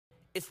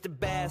It's the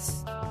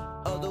best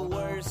of the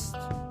worst.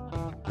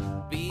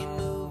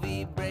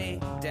 B-movie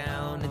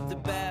breakdown. It's the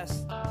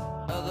best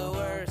of the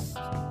worst.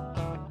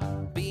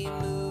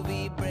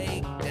 B-movie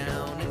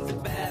breakdown. It's the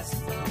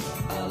best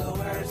of the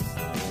worst.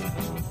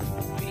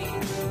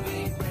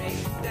 B-movie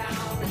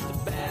breakdown. It's the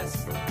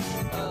best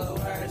of the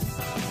worst.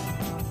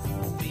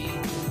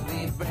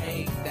 B-movie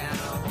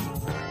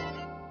breakdown.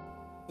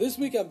 This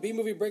week on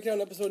B-Movie Breakdown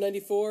episode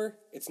 94,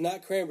 it's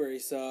not cranberry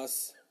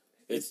sauce.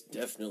 It's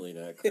definitely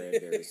not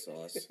cranberry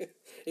sauce.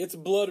 It's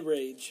Blood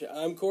Rage.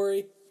 I'm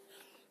Corey.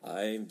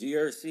 I'm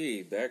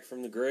DRC, back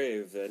from the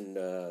grave, and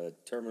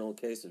terminal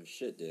case of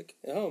shit dick.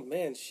 Oh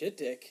man, shit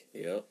dick.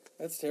 Yep.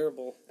 That's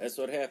terrible. That's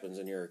what happens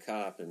when you're a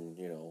cop and,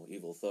 you know,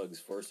 evil thugs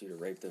force you to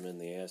rape them in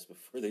the ass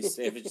before they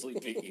savagely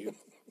beat you.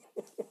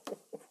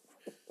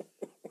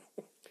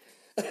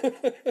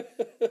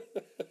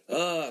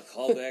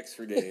 Callbacks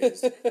for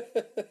days.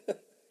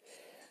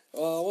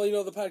 Well, you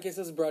know, the podcast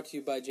is brought to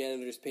you by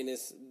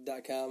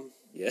janitorspenis.com.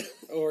 Yeah,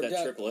 Or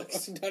triple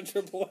X.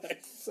 Triple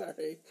X,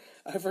 sorry.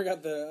 I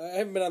forgot I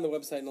haven't been on the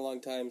website in a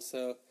long time,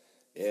 so.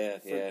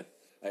 Yeah.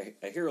 I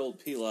hear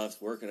old Pilaf's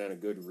working on a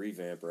good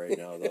revamp right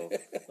now, though.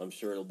 I'm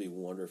sure it'll be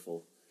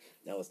wonderful.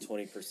 Now with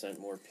 20%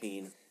 more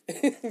peen.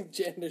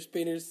 Janitor's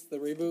Penis, the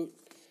reboot.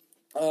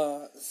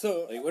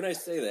 Like, when I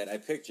say that, I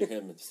picture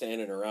him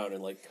standing around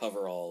in, like,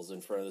 coveralls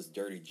in front of this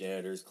dirty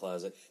janitor's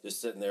closet,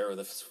 just sitting there with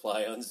a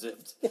fly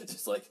unzipped,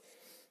 just like,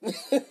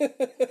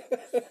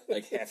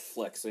 like half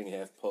flexing,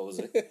 half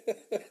posing.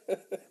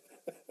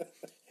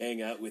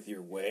 Hang out with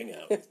your wang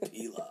out with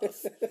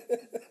Pilaf.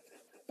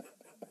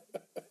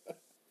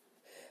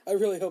 I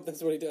really hope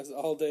that's what he does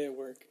all day at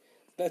work.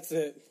 That's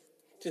it.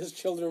 Just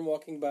children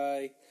walking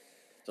by.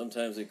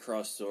 Sometimes they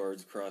cross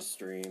swords, cross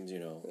streams, you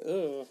know.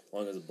 Ugh. As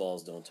long as the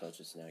balls don't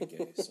touch, it's not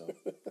gay, so.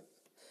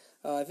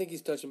 I think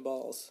he's touching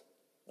balls.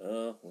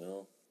 Oh,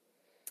 well.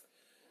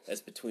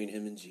 That's between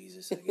him and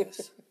Jesus, I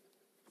guess.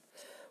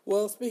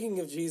 Well,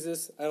 speaking of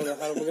Jesus, I don't know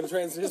how we're going to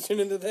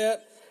transition into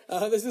that.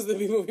 This is the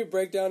B-Movie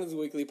Breakdown. It's a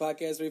weekly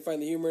podcast where we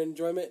find the humor and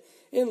enjoyment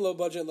in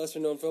low-budget,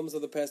 lesser-known films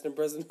of the past and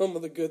present, home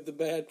of the good, the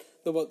bad,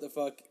 the what the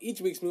fuck.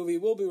 Each week's movie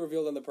will be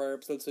revealed on the prior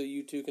episode, so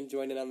you too can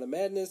join in on the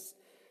madness.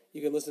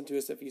 You can listen to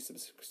us if you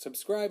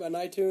subscribe on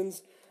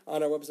iTunes,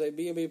 on our website,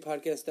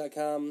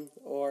 bmbpodcast.com,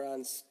 or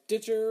on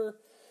Stitcher.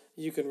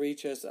 You can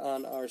reach us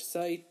on our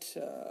site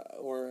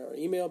or our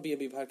email,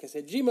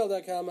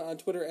 bmbpodcast@gmail.com, on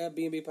Twitter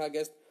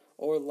 @bmbpodcast,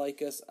 or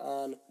like us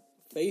on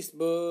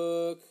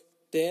Facebook.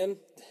 Dan,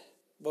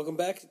 welcome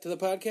back to the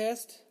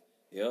podcast.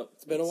 Yep.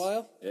 It's been a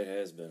while. It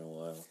has been a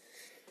while.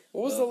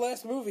 What was the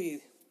last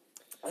movie?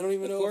 I don't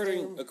even know.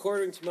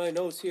 According to my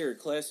notes here,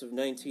 class of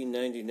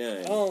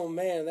 1999. Oh,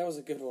 man, that was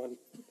a good one.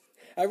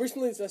 I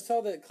saw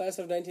that Class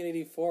of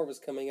 1984 was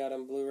coming out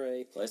on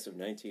Blu-ray. Class of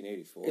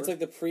 1984? It's like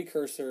the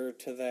precursor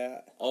to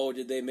that. Oh,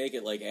 did they make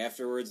it like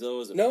afterwards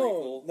though as a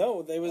prequel? prequel?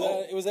 No,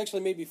 it was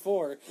actually made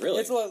before. Really?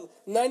 It's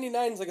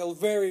 99 is like a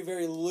very,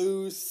 very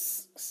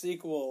loose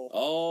sequel.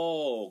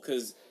 Oh,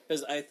 because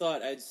I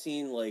thought I'd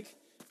seen like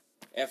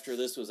after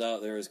this was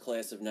out there was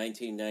Class of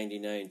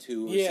 1999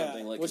 too or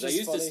something like. Because I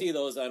used to see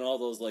those on all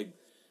those like.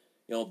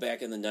 You know,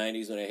 back in the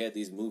 90s when I had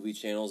these movie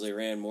channels, they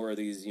ran more of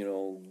these, you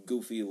know,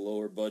 goofy,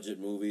 lower-budget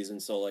movies,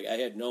 and so, like, I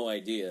had no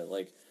idea.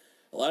 Like,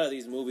 a lot of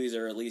these movies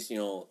are at least, you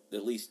know,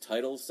 at least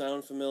titles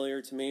sound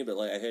familiar to me, but,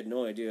 like, I had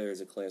no idea there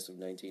was a Class of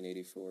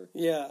 1984.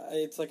 Yeah,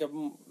 it's like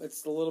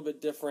it's a little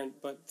bit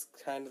different, but it's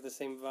kind of the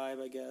same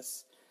vibe, I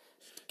guess.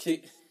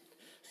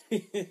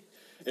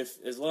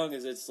 As long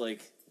as it's,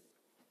 like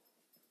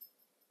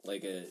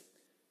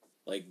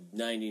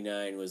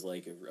 99 was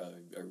like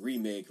a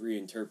remake,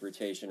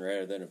 reinterpretation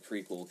rather than a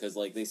prequel. Because,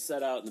 like, they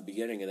set out in the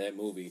beginning of that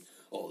movie,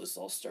 oh, this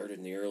all started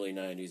in the early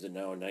 90s, and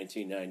now in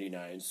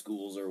 1999,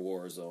 schools are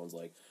war zones.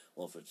 Like,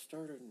 well, if it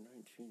started in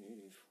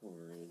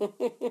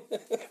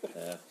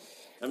 1984...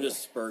 I'm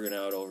just spurging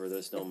out over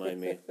this, don't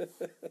mind me.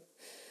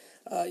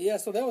 Yeah,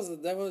 so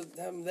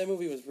that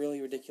movie was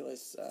really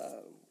ridiculous.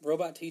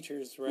 Robot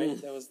teachers,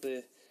 right? That was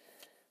the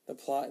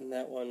plot in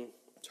that one.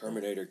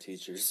 Terminator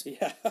teachers.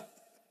 Yeah.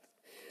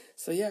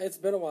 So, yeah, it's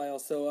been a while.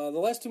 So, the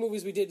last two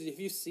movies we did, have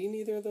you seen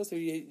either of those?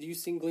 Have you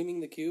seen Gleaming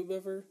the Cube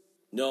ever?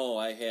 No,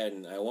 I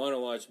hadn't. I want to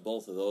watch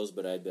both of those,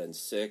 but I'd been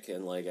sick,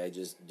 and, like, I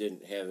just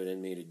didn't have it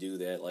in me to do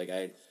that. Like,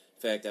 in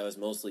fact, I was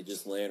mostly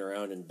just laying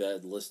around in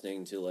bed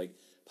listening to, like,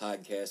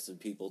 podcasts of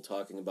people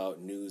talking about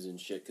news and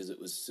shit because it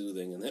was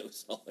soothing, and that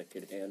was all I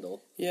could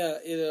handle. Yeah,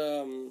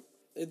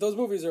 those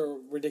movies are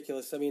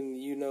ridiculous. I mean,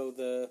 you know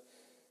the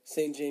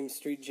St. James,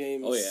 Street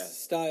James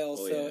style,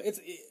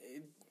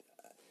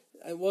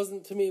 it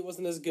wasn't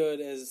as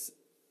good as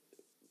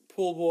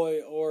Pool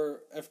Boy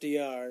or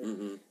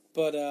FDR,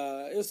 but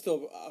it was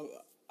still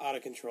out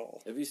of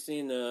control. Have you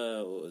seen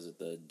what was it,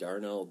 the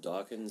Darnell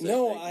Dawkins?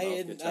 No, I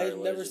had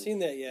never seen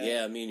that yet.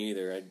 Yeah, me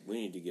neither. We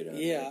need to get on.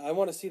 Yeah, that. I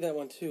want to see that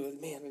one too.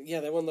 Man, yeah,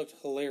 that one looked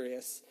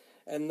hilarious.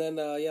 And then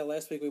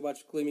last week we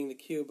watched Gleaming the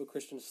Cube with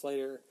Christian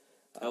Slater.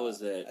 How was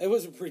that? It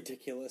was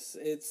ridiculous.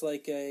 It's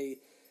like a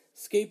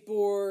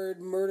skateboard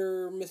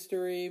murder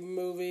mystery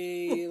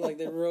movie. Like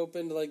they rope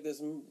into like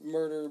this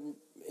murder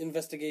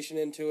investigation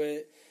into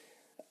it.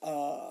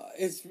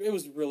 It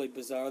was really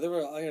bizarre.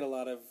 I had a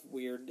lot of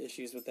weird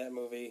issues with that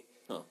movie.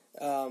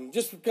 Huh.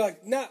 Just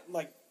like not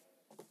like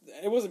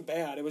it wasn't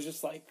bad. It was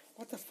just like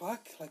what the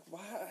fuck? Like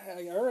why?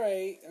 All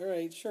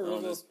right, sure.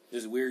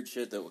 There's weird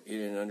shit that you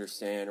didn't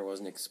understand or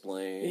wasn't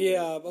explained.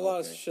 Yeah, a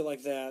lot of shit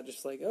like that.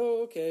 Just like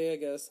okay, I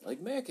guess.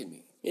 Like Mac and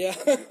Me. Yeah.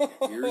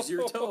 Here's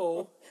your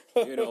toe.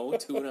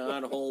 Tuna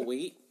on a whole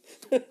wheat.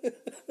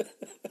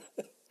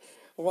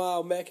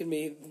 Wow, Mac and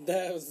Me.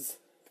 That was.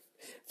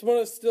 It's one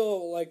of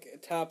still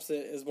like tops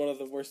it as one of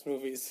the worst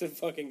movies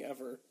fucking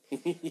ever. I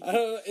don't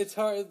know. It's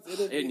hard.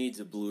 It needs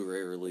a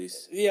Blu-ray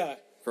release. Yeah.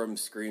 From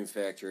Scream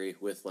Factory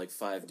with like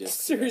 5 discs.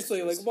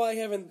 Seriously, like why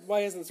hasn't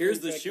Scream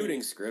Here's the Factory?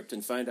 Shooting script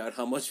and find out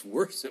how much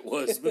worse it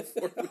was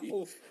before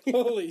we.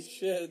 Holy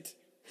shit!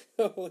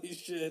 Holy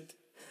shit!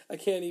 I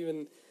can't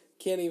even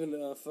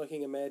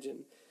fucking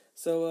imagine.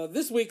 So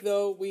this week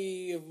though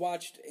we have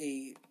watched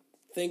a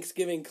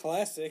Thanksgiving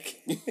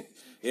classic.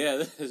 Yeah,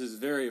 this is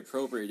very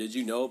appropriate. Did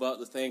you know about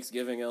the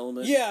Thanksgiving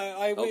element?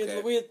 Yeah,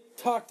 we had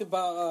talked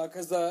about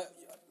because I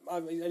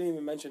didn't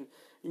even mention.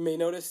 You may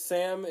notice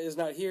Sam is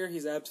not here.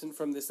 He's absent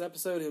from this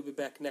episode. He'll be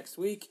back next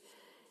week.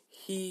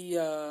 He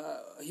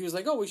was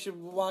like, "Oh, we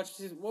should watch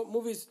what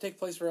movies take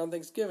place around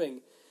Thanksgiving."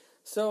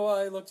 So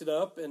I looked it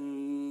up,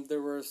 and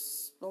there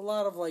was a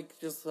lot of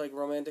just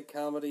romantic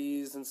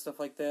comedies and stuff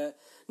like that.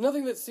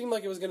 Nothing that seemed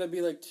like it was going to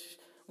be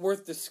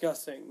worth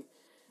discussing.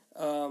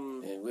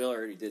 And we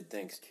already did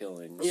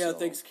Thanksgiving. Yeah,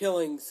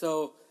 Thanksgiving.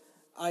 So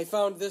I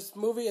found this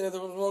movie, and there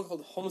was one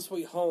called Home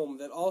Sweet Home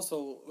that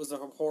also was a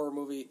horror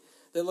movie.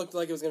 That looked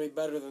like it was going to be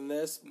better than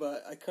this,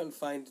 but I couldn't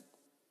find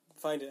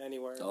it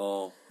anywhere.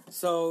 Oh.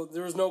 So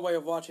there was no way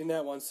of watching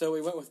that one. So we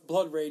went with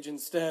Blood Rage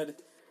instead.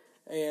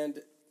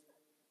 And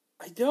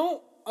I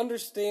don't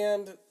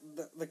understand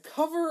the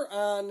cover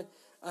on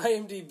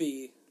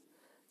IMDb.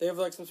 They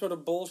have some sort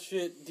of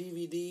bullshit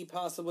DVD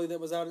possibly that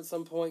was out at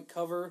some point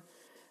cover.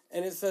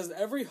 And it says,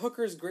 every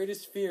hooker's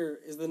greatest fear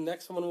is the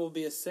next one will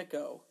be a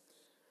sicko.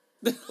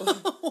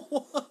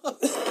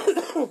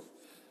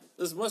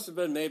 This must have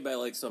been made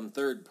by some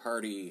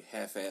third-party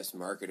half-assed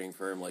marketing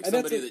firm,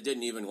 somebody that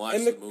didn't even watch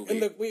the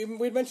movie. And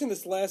we mentioned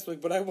this last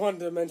week, but I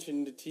wanted to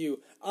mention it to you.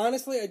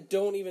 Honestly, I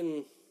don't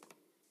even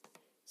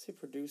say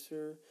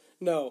producer.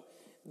 No,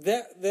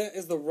 that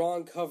is the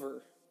wrong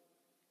cover.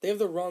 They have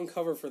the wrong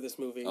cover for this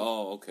movie.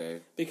 Oh, okay.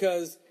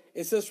 Because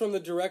it says from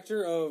the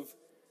director of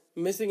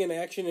Missing in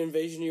Action,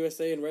 Invasion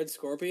USA, and Red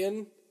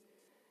Scorpion,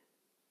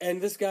 and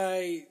this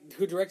guy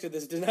who directed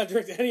this did not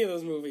direct any of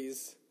those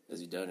movies. Has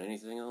he done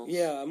anything else?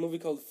 Yeah, a movie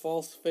called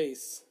False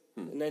Face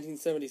in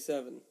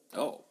 1977.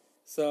 Oh.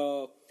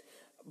 So,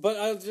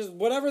 but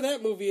whatever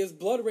that movie is,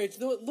 Blood Rage,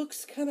 though it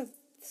looks kind of,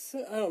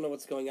 I don't know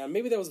what's going on.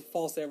 Maybe that was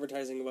false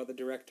advertising about the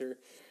director.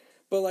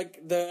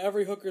 But the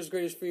every hooker's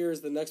greatest fear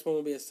is the next one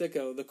will be a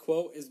sicko. The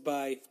quote is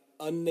by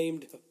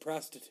unnamed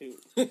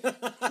prostitute.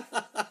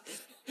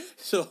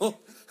 So,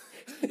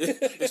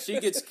 if she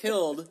gets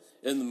killed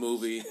in the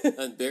movie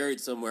and buried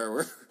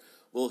somewhere,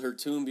 will her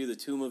tomb be the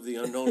tomb of the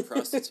unknown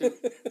prostitute?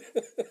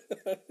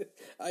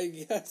 I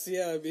guess,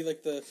 yeah. It'd be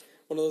like one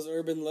of those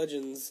urban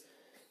legends.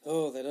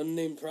 Oh, that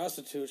unnamed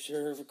prostitute.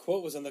 Sure, her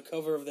quote was on the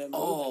cover of that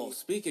movie. Oh,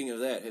 speaking of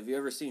that, have you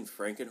ever seen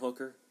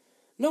Frankenhooker?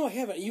 No, I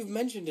haven't. You've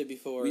mentioned it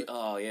before.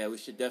 We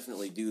should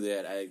definitely do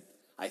that.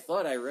 I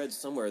thought I read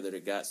somewhere that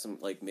it got some,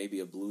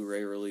 maybe a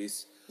Blu-ray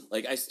release.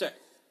 Back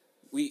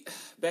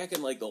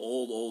in the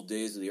old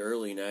days of the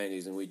early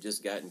 90s, and we'd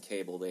just gotten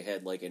cable, they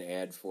had an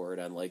ad for it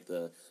on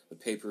the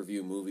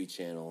pay-per-view movie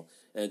channel,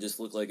 and it just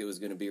looked like it was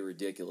going to be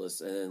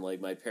ridiculous. And then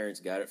my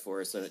parents got it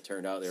for us, and it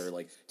turned out there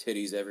were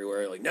titties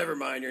everywhere. Never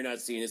mind, you're not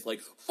seeing it.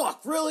 It's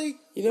fuck, really?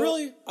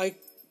 Really? I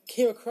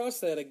came across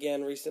that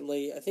again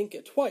recently, I think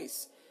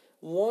twice.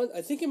 One, I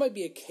think it might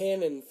be a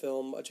Canon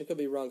film, which I could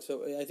be wrong.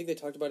 So I think they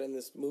talked about it in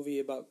this movie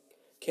about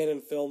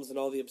Canon films and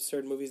all the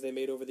absurd movies they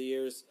made over the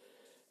years.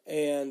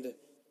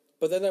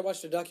 But then I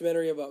watched a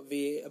documentary about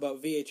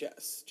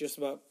VHS, just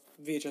about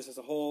VHS as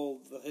a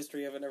whole, the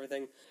history of it and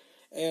everything.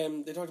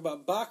 And they talked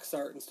about box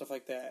art and stuff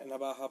like that, and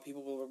about how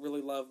people will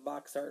really love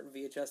box art and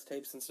VHS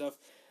tapes and stuff.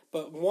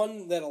 But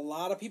one that a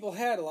lot of people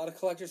had, a lot of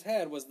collectors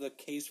had, was the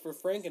case for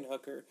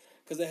Frankenhooker,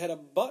 because it had a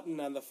button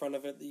on the front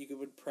of it that you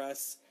would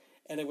press,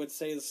 and it would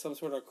say some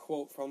sort of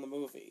quote from the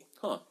movie.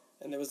 Huh.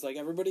 And it was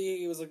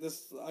it was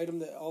this item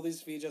that all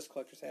these VHS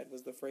collectors had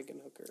was the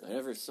Frankenhooker. I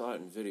never saw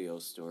it in video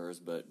stores,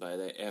 but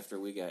after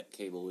we got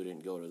cable, we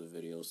didn't go to the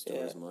video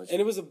stores much.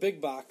 And it was a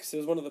big box. It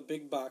was one of the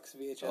big box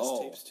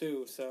VHS tapes,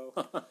 too. So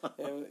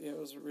it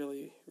was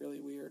really,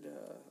 really weird.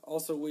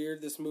 Also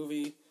weird, this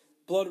movie,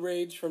 Blood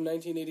Rage from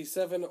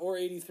 1987 or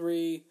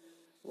 83,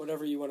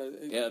 whatever you want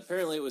to... Yeah,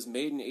 apparently it was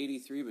made in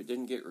 83, but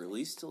didn't get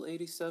released till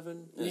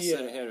 87. And it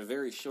said it had a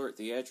very short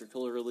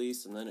theatrical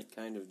release, and then it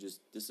kind of just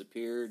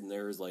disappeared, and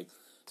there was,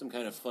 some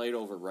kind of fight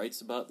over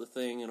rights about the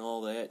thing and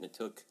all that, and it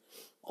took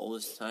all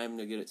this time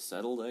to get it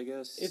settled, I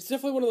guess. It's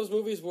definitely one of those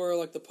movies where,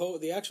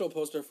 the actual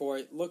poster for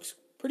it looks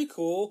pretty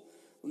cool.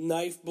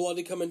 knife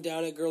bloody coming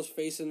down at girl's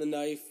face in the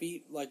knife,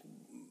 feet like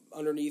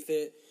underneath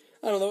it.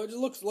 I don't know. It just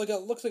looks like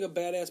a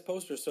badass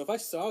poster. So if I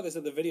saw this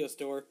at the video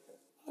store,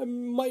 I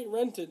might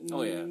rent it,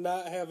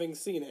 not having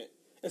seen it.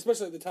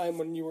 Especially at the time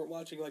when you weren't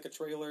watching like a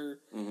trailer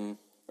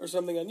or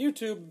something on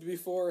YouTube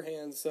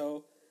beforehand.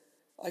 So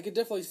I could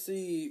definitely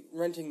see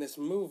renting this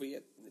movie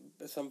at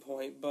some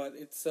point. But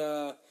it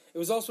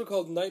was also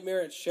called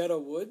Nightmare at Shadow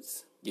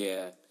Woods.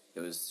 Yeah, it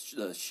was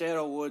the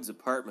Shadow Woods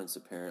Apartments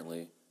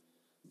apparently,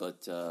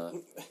 but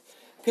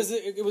because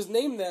it was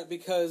named that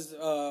because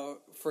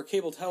for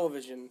cable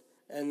television,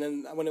 and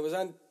then when it was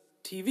on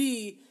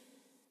TV,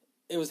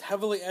 it was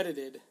heavily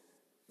edited.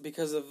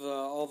 Because of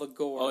all the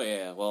gore. Oh,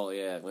 yeah. Well,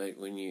 yeah.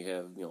 When you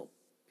have,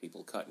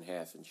 people cut in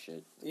half and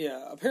shit.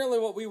 Yeah. Apparently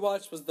what we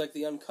watched was, like,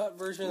 the uncut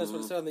version. That's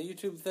what it said on the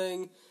YouTube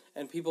thing.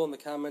 And people in the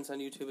comments on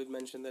YouTube had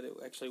mentioned that it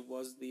actually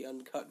was the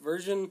uncut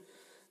version.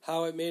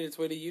 How it made its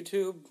way to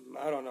YouTube,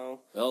 I don't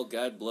know. Well,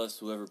 God bless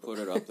whoever put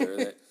it up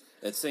there.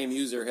 That same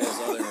user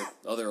has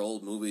other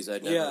old movies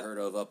I'd never heard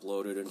of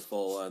uploaded in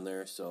full on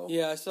there. So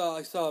yeah, I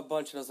saw a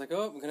bunch, and I was like,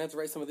 oh, I'm going to have to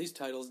write some of these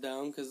titles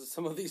down, because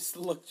some of these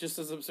look just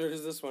as absurd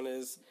as this one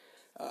is.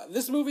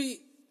 This movie,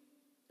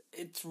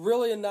 it's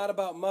really not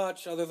about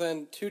much other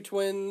than two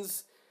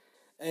twins,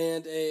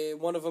 and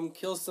one of them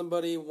kills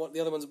somebody, the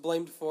other one's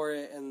blamed for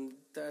it, and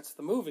that's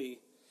the movie.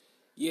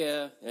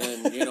 Yeah,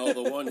 and,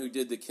 the one who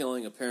did the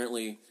killing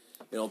apparently,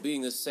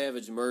 being this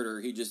savage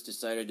murderer, he just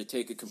decided to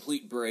take a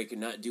complete break and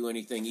not do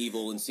anything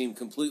evil and seem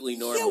completely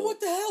normal. Yeah,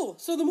 what the hell?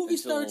 So the movie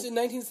starts in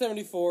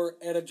 1974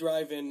 at a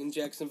drive-in in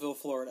Jacksonville,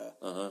 Florida.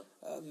 And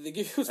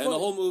the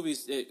whole movie,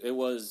 it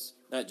was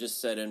not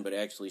just set in, but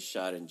actually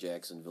shot in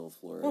Jacksonville,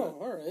 Florida. Oh,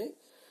 all right.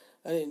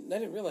 I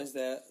didn't realize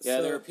that. Yeah,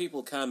 so there are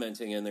people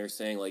commenting and they're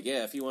saying, like,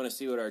 yeah, if you want to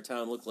see what our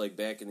town looked like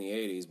back in the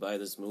 80s, buy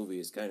this movie.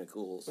 It's kind of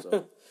cool,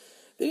 so...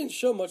 They didn't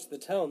show much of the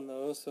town,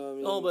 though, so I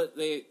mean... Oh, but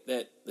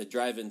the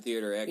drive-in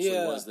theater actually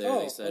was there.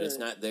 They said it's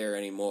not there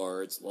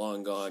anymore. It's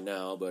long gone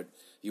now, but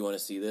you want to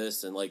see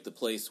this, and, like, the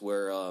place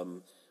where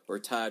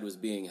Todd was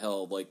being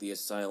held, like, the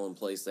asylum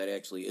place, that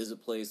actually is a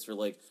place for,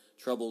 like,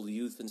 troubled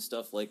youth and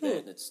stuff like that,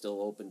 and it's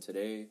still open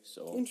today,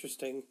 so...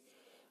 Interesting.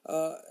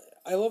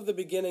 I love the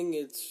beginning.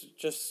 It's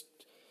just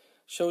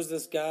shows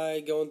this guy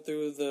going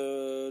through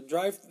the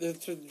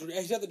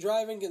he's at the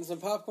drive-in, getting some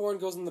popcorn,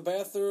 goes in the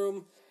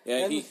bathroom...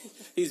 Yeah,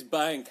 he's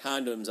buying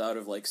condoms out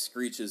of, like,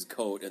 Screech's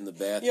coat in the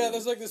bathroom. Yeah,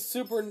 there's, like, this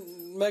super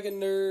mega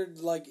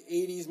nerd, like,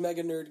 80s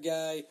mega nerd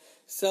guy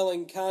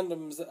selling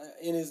condoms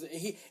in his...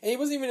 He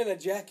wasn't even in a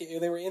jacket.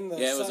 They were in the...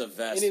 Yeah, it was a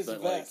vest. In his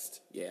vest.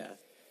 Like, yeah.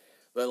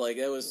 But, like,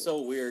 it was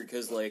so weird,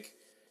 because, like,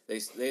 they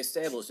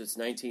established it's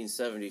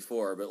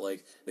 1974, but,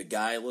 like, the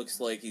guy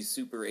looks like he's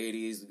super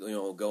 80s,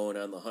 going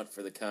on the hunt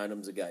for the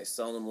condoms. The guy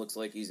selling them looks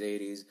like he's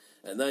 80s.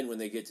 And then when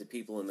they get to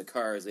people in the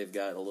cars, they've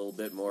got a little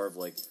bit more of,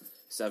 like...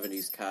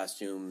 70s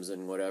costumes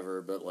and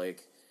whatever, but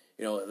like,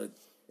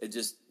 it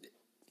just,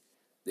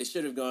 they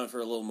should have gone for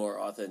a little more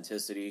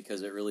authenticity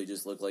because it really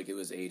just looked like it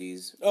was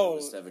 80s. Oh, it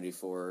was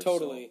 74.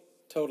 Totally.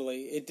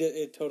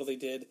 It totally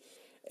did.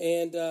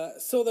 And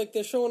so like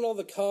they're showing all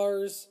the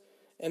cars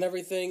and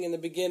everything in the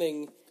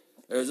beginning.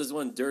 There's this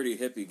one dirty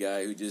hippie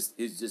guy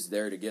he's just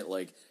there to get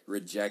like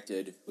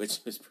rejected, which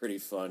was pretty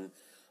fun.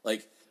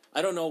 Like,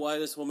 I don't know why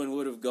this woman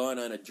would have gone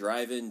on a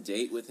drive-in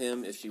date with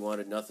him if she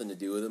wanted nothing to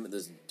do with him. And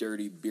this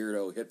dirty,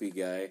 beardo hippie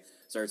guy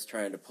starts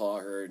trying to paw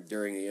her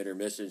during the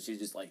intermission. She's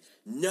just like,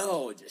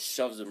 no, just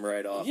shoves him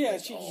right off. Yeah,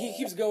 like, he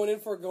keeps going in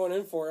for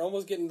it,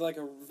 almost getting like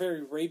a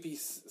very rapey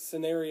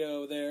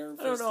scenario there.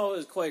 I don't know if it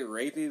was quite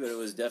rapey, but it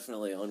was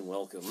definitely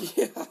unwelcome.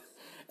 Yeah,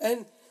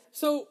 and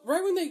so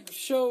right when they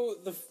show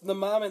the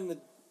mom and the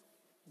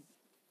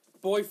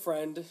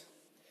boyfriend...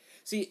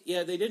 See,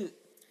 yeah, they didn't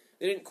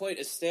quite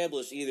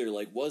establish either,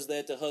 like, was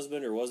that the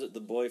husband or was it the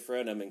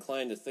boyfriend? I'm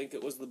inclined to think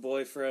it was the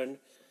boyfriend,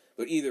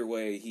 but either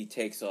way, he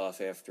takes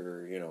off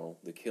after,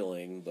 the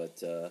killing,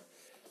 but,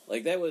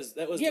 like, that was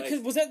yeah,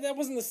 because that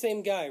wasn't the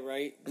same guy,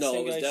 right? No,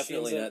 it was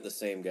definitely not the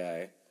same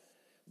guy,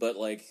 but,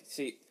 like,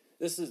 see,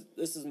 this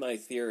is my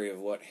theory of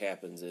what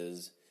happens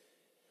is,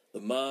 the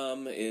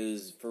mom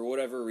is, for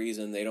whatever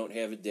reason, they don't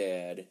have a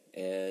dad,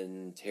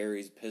 and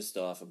Terry's pissed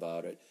off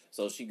about it.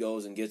 So she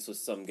goes and gets with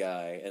some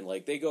guy, and,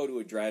 like, they go to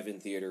a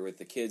drive-in theater with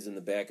the kids in the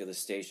back of the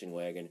station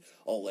wagon.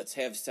 Oh, let's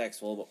have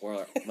sex while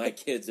my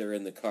kids are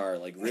in the car.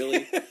 Like,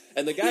 really?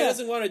 And the guy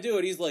doesn't want to do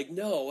it. He's like,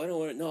 no, I don't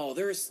want to. No,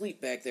 they're asleep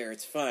back there.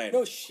 It's fine.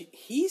 No,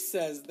 he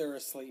says they're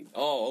asleep.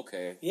 Oh,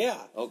 okay.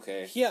 Yeah.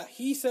 Okay. Yeah,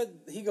 he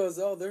goes,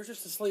 oh, they're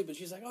just asleep. And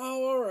she's like,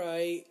 oh, all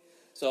right.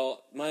 So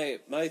my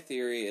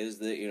theory is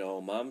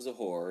that, mom's a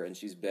whore, and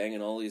she's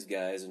banging all these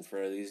guys in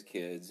front of these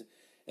kids,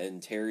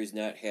 and Terry's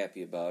not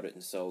happy about it,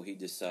 and so he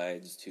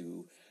decides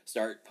to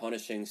start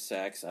punishing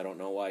sex. I don't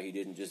know why he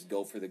didn't just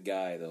go for the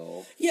guy,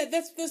 though. Yeah,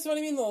 that's what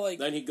I mean, though. Like,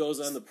 then he goes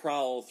on the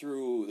prowl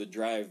through the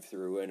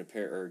drive-through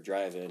or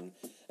drive-in,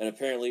 and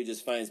apparently he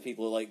just finds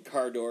people, like,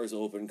 car doors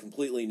open,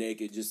 completely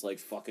naked, just, like,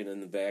 fucking in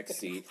the back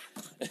seat.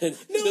 No,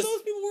 those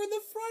people were in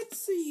the front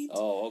seat.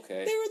 Oh,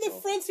 okay. They were in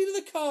the front seat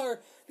of the car,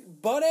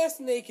 butt-ass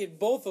naked,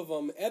 both of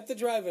them, at the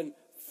drive-in,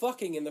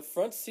 fucking in the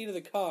front seat of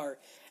the car.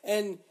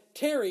 And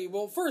Terry,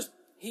 well, first,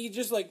 he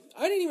just, like,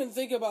 I didn't even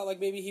think about, like,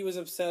 maybe he was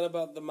upset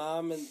about the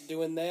mom and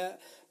doing that.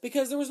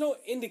 Because there was no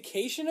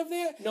indication of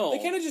that. No. They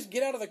kind of just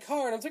get out of the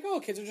car, and I was like, oh,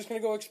 kids are just going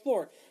to go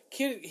explore.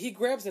 Kid, he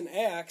grabs an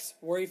axe.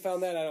 Where he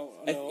found that, I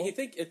don't know.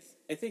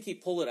 I think he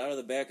pulled it out of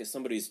the back of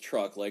somebody's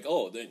truck. Like,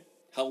 oh,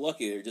 how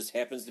lucky. There just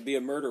happens to be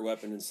a murder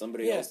weapon in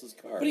somebody else's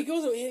car. But he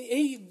goes,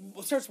 he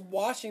starts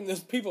watching those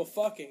people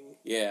fucking.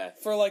 Yeah.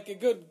 For, like, a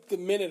good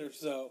minute or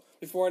so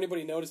before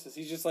anybody notices.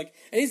 He's just like,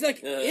 and he's,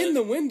 like, in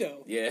the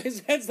window. Yeah.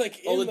 His head's,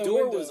 like, in the window. Oh, the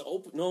door was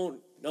open.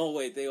 No,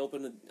 wait, they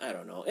opened it. I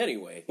don't know.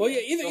 Anyway. Well,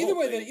 yeah,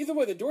 either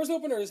way, the door's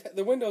open or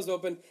the window's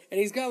open, and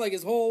he's got, like,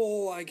 his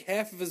whole, like,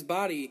 half of his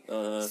body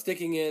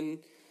sticking in,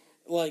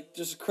 like,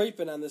 just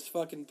creeping on this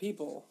fucking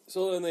people.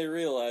 So then they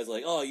realize,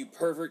 like, oh, you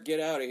pervert, get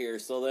out of here.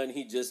 So then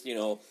he just,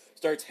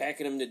 starts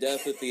hacking him to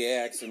death with the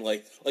axe, and,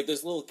 like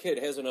this little kid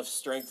has enough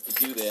strength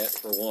to do that,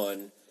 for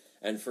one,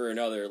 and for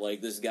another,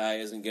 like, this guy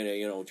isn't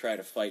gonna, try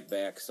to fight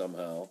back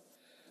somehow.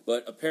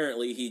 But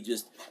apparently he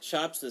just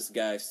chops this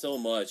guy so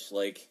much,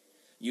 like,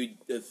 you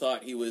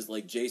thought he was,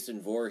 like, Jason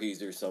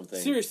Voorhees or something.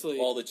 Seriously.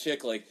 While the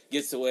chick, like,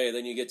 gets away,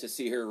 then you get to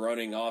see her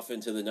running off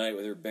into the night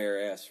with her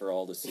bare ass for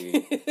all to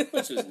see.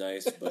 Which is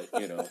nice, but,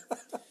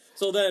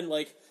 So then,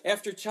 like,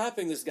 after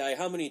chopping this guy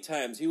how many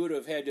times, he would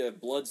have had to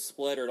have blood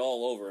splattered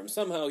all over him.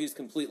 Somehow he's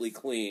completely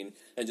clean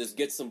and just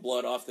gets some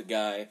blood off the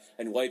guy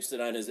and wipes it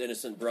on his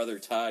innocent brother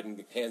Todd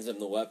and hands him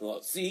the weapon.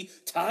 Well, see,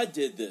 Todd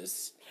did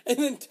this. And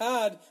then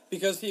Todd,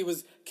 because he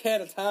was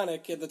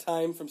catatonic at the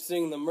time from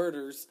seeing the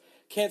murders,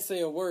 can't say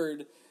a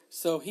word,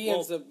 so he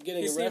ends up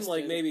getting arrested. He seemed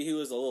like maybe he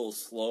was a little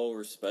slow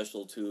or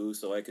special, too,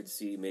 so I could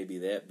see maybe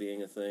that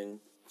being a thing.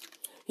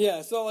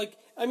 Yeah, so, like,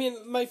 I mean,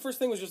 my first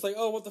thing was just like,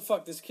 oh, what the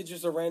fuck, this kid's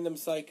just a random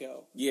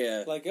psycho.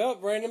 Yeah. Like, oh,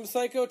 random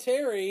psycho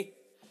Terry.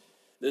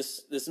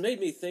 This made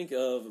me think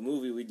of a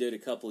movie we did a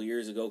couple of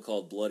years ago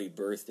called Bloody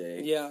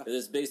Birthday. Yeah.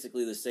 It's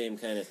basically the same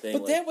kind of thing.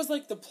 But that was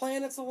like the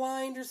planets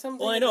aligned or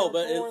something. Well, I know,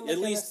 but at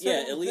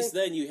least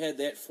then you had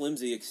that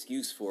flimsy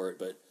excuse for it.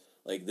 But,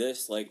 like,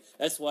 this, like,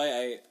 that's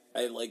why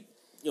I like,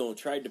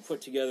 tried to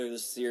put together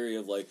this theory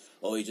of, like,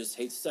 oh, he just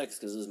hates sex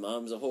because his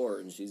mom's a whore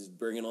and she's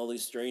bringing all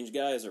these strange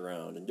guys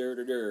around and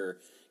dur-dur-dur.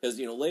 Because,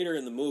 later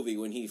in the movie,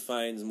 when he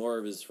finds more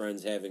of his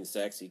friends having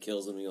sex, he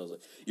kills them. He goes,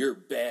 like, you're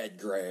bad,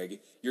 Greg.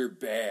 You're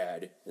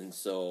bad. And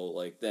so,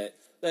 like,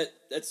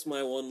 that's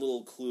my one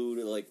little clue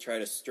to, like, try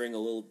to string a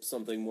little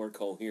something more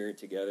coherent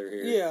together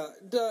here. Yeah,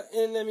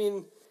 and, I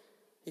mean,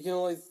 you can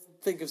only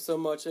think of so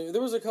much.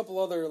 There was a couple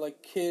other,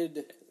 like,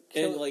 killer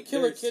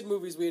kid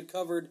movies we had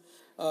covered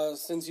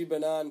since you've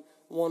been on.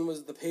 One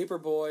was The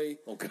Paperboy.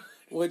 Oh, God.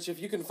 Which,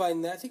 if you can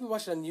find that, I think we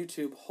watched it on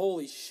YouTube.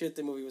 Holy shit,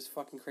 the movie was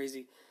fucking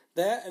crazy.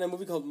 That and a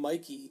movie called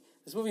Mikey.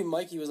 This movie,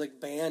 Mikey, was, like,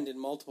 banned in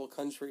multiple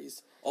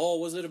countries. Oh,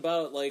 was it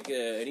about, like,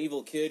 an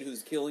evil kid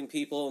who's killing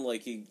people and,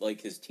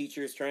 like, his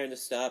teacher's trying to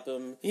stop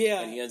him? Yeah.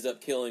 And he ends up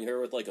killing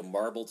her with, like, a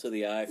marble to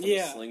the eye from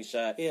a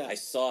slingshot? Yeah. I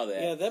saw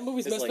that. Yeah, that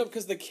movie's messed up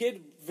because the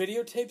kid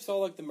videotapes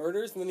all, like, the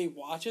murders and then he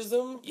watches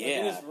them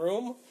in his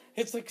room.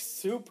 It's, like,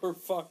 super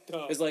fucked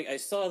up. It's like, I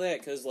saw that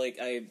because, like,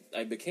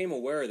 I became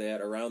aware of that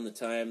around the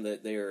time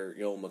that they were,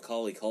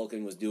 Macaulay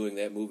Culkin was doing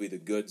that movie, The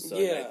Good Son.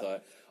 Yeah. And I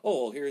thought,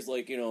 oh, well, here's,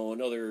 like,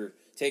 another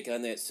take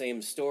on that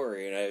same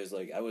story. And I was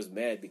like, I was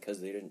mad because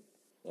they didn't,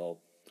 well,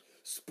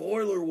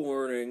 spoiler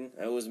warning,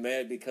 I was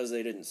mad because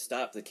they didn't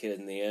stop the kid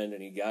in the end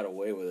and he got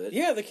away with it.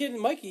 Yeah, the kid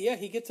in Mikey,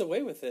 he gets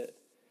away with it.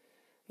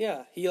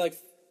 Yeah, he, like,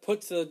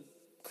 puts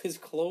his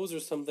clothes or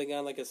something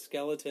on, like, a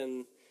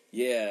skeleton.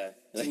 Yeah.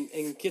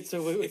 And gets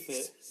away with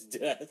it. His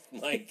death,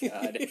 my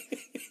God.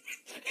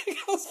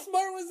 How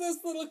smart was this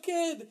little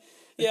kid?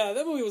 Yeah,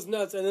 that movie was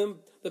nuts. And then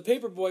The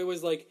Paperboy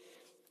was, like,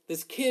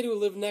 this kid who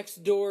lived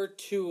next door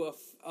to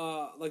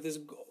like this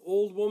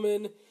old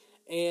woman,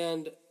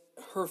 and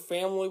her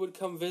family would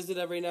come visit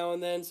every now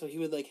and then, so he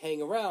would, like,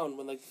 hang around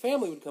when, like, the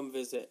family would come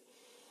visit.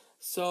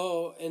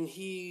 So, and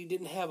he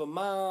didn't have a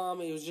mom,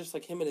 it was just,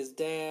 like, him and his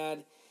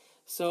dad.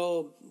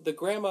 So, the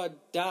grandma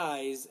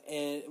dies,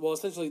 and, well,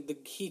 essentially,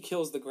 he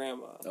kills the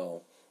grandma.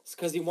 Oh. It's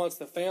because he wants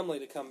the family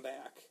to come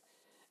back.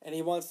 And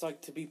he wants,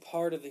 like, to be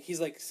part of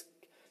he's, like,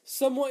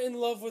 somewhat in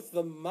love with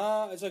the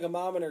mom. It's like a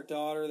mom and her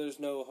daughter. There's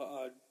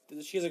no,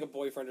 she has, like, a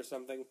boyfriend or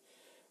something.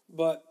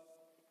 But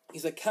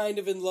he's, like, kind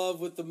of in love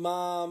with the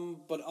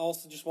mom, but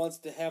also just wants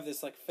to have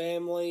this, like,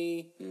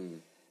 family. Mm.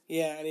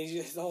 Yeah, and he's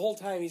just, the whole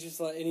time he's just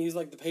like, and he's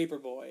like the paper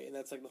boy, and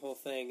that's like the whole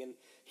thing, and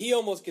he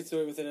almost gets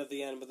away with it at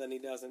the end, but then he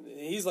doesn't. And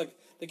he's like,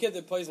 the kid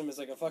that plays him is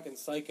like a fucking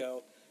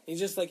psycho. He's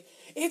just like,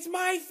 it's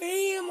my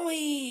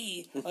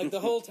family! Like the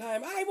whole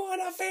time, I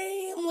want a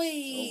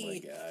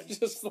family! Oh my God.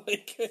 Just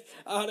like,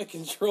 out of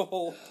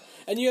control.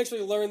 And you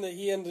actually learn that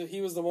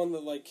he was the one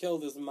that like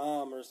killed his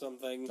mom or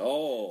something.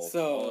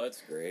 Oh,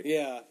 that's great.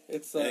 Yeah,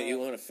 it's you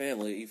want a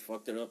family, he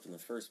fucked it up in the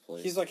first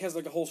place. He's like, has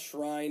like a whole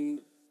shrine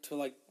to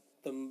like,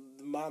 the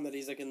mom that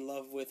he's like in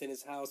love with in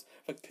his house,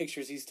 like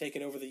pictures he's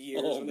taken over the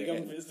years when they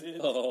come visit.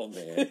 Oh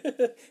man!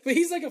 But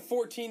he's like a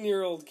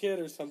 14-year-old kid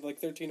or something, like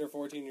 13 or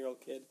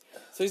 14-year-old kid.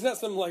 So he's not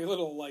some like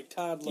little like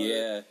toddler.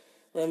 Yeah.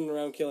 running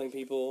around killing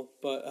people.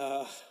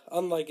 But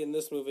unlike in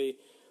this movie,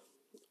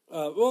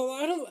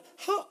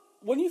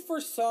 when you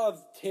first saw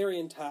Terry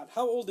and Todd,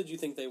 how old did you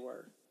think they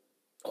were?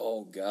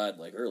 Oh God,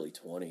 like early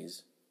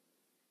 20s.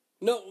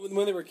 No,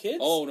 when they were kids.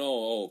 Oh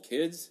no,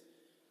 kids.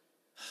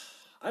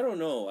 I don't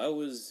know. I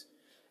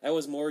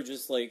was more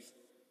just like,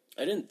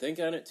 I didn't think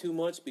on it too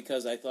much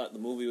because I thought the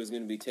movie was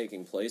going to be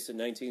taking place in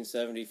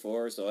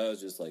 1974. So I was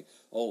just like,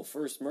 oh,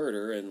 first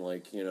murder, and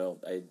like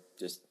I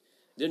just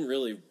didn't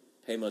really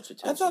pay much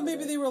attention. I thought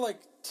maybe they were like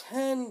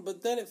 10,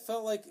 but then it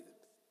felt like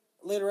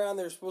later on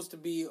they were supposed to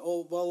be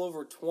well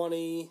over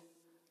 20.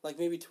 Like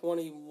maybe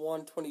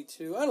 21,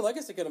 22. I don't know. I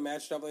guess they could have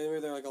matched up. Maybe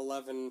they're like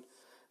 11.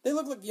 They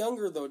look like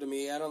younger, though, to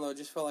me. I don't know. It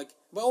just felt like...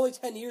 But only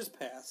 10 years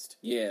passed.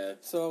 Yeah.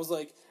 So I was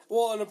like...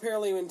 Well, and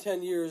apparently in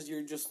 10 years,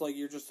 you're just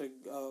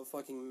a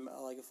fucking...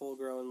 Like a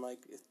full-grown, like,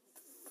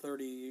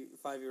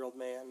 35-year-old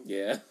man.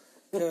 Yeah.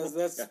 Because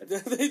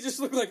they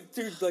just look like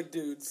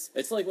dudes.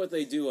 It's like what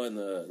they do on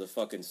the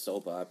fucking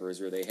soap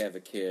operas where they have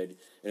a kid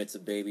and it's a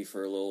baby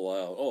for a little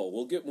while. Oh,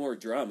 we'll get more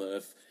drama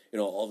if...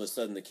 all of a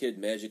sudden the kid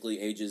magically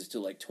ages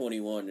to like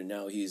 21 and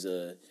now he's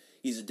a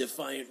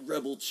defiant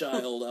rebel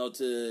child out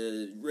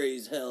to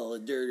raise hell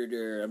and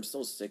dur. I'm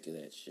so sick of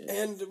that shit.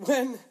 And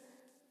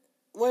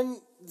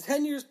when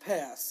 10 years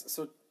pass,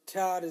 so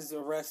Todd is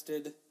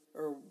arrested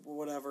or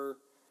whatever,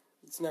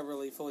 it's not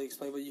really fully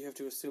explained, but you have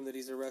to assume that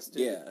he's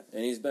arrested. Yeah,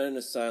 and he's been in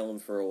asylum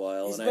for a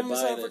while. He's been in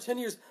asylum for 10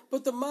 years.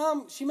 But the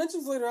mom, she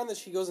mentions later on that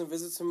she goes and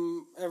visits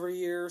him every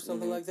year or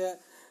something like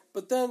that.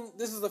 But then,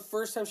 this is the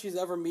first time she's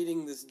ever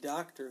meeting this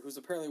doctor, who's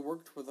apparently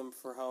worked with him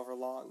for however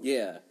long.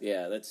 Yeah,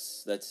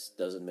 that's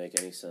doesn't make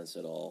any sense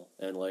at all.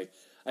 And, like,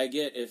 I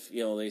get if,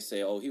 they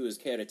say, oh, he was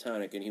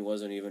catatonic and he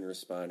wasn't even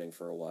responding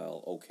for a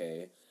while,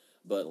 okay.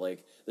 But,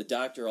 like, the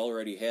doctor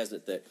already has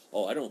it that,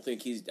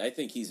 I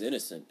think he's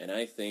innocent, and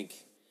I think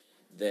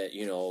that,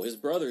 his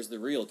brother's the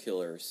real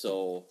killer.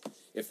 So,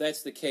 if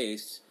that's the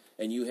case...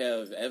 and you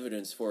have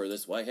evidence for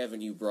this, why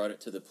haven't you brought it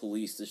to the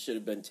police? This should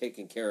have been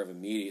taken care of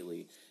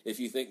immediately. If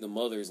you think the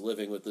mother's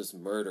living with this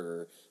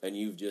murderer, and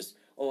you've just,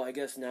 I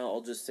guess now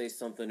I'll just say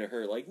something to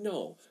her. Like,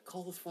 no,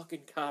 call the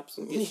fucking cops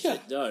and get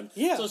shit done.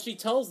 Yeah. So she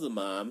tells the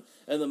mom,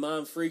 and the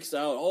mom freaks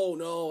out. Oh,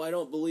 no, I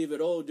don't believe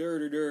it. Oh,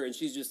 dur. And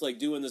she's just, like,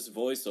 doing this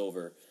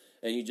voiceover.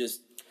 And you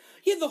just...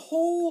 Yeah, the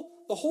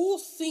whole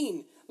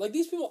scene. Like,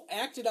 these people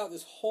acted out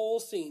this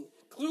whole scene.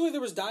 Clearly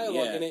there was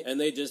dialogue in it. And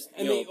they just...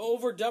 And they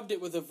overdubbed it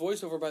with a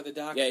voiceover by the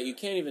doctor. Yeah, you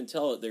can't even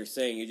tell what they're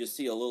saying. You just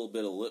see a little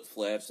bit of lip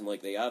flaps, and,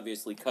 like, they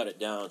obviously cut it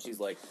down. She's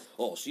like,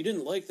 oh, she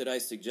didn't like that I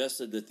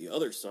suggested that the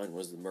other son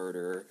was the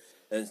murderer.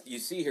 And you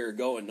see her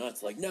going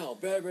nuts, like, no,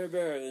 blah, blah, blah.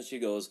 And then she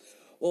goes,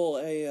 well,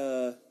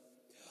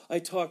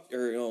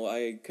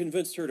 I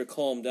convinced her to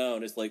calm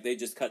down. It's like they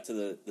just cut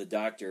to the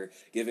doctor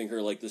giving her,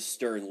 like, this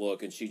stern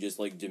look, and she just,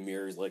 like,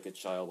 demurs like a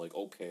child, like,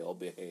 okay, I'll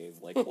behave.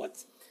 Like,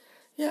 what?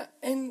 Yeah,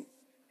 and...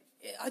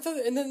 I thought,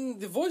 and then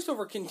the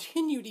voiceover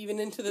continued even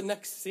into the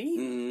next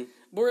scene,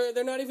 where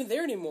they're not even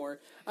there anymore.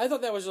 I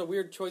thought that was a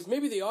weird choice.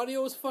 Maybe the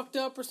audio was fucked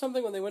up or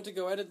something when they went to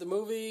go edit the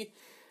movie,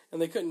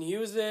 and they couldn't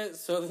use it.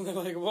 So then they're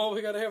like, "Well,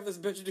 we got to have this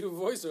bitch do a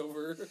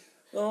voiceover."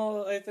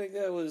 Oh, I think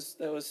that was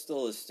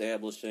still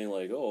establishing,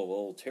 like, oh,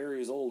 well,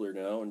 Terry's older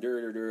now, and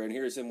and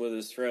here's him with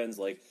his friends.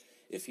 Like,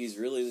 if he's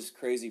really this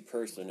crazy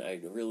person,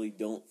 I really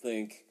don't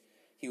think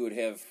he would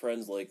have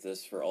friends like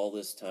this for all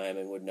this time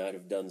and would not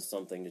have done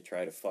something to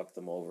try to fuck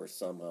them over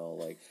somehow.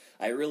 Like,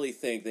 I really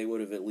think they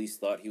would have at least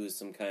thought he was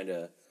some kind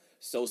of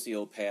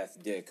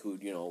sociopath dick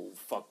who'd,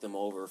 fuck them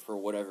over for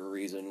whatever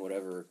reason,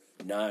 whatever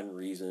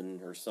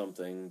non-reason or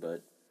something,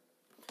 but...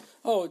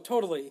 Oh,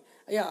 totally.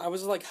 Yeah, I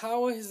was like,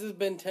 how has it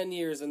been 10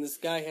 years and this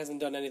guy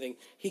hasn't done anything?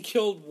 He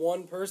killed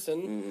one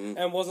person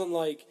and wasn't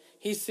like...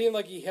 He seemed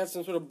like he had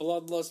some sort of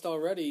bloodlust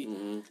already,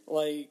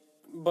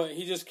 but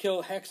he just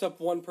hacks up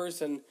one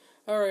person...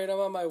 All right, I'm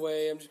on my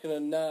way. I'm just going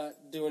to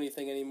not do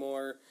anything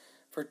anymore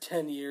for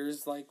 10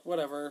 years. Like,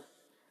 whatever.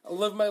 I'll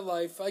live my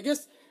life. I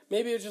guess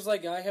maybe it's just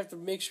like I have to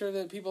make sure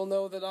that people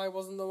know that I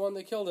wasn't the one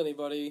that killed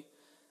anybody.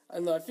 I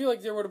don't know. I feel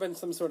like there would have been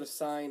some sort of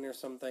sign or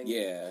something.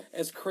 Yeah.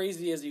 As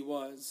crazy as he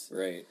was.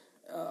 Right.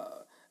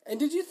 And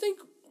did you think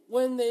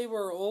when they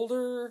were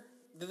older,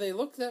 did they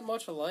look that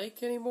much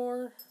alike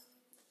anymore?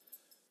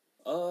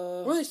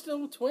 Were they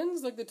still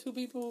twins, like the two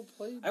people who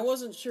played? I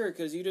wasn't sure,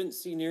 because you didn't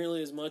see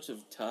nearly as much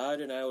of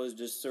Todd, and I was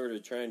just sort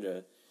of trying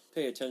to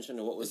pay attention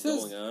to what was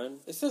going on.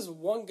 It says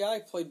one guy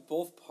played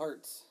both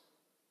parts.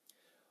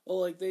 Well,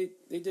 like, they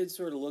did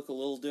sort of look a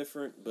little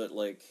different, but,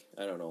 like,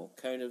 I don't know,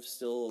 kind of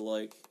still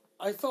alike.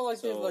 I felt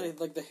like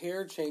like the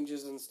hair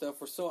changes and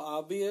stuff were so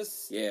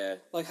obvious. Yeah.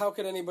 Like, how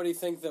could anybody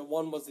think that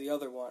one was the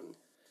other one?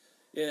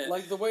 Yeah.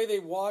 Like, the way they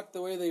walked,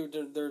 the way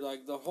they're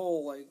like, the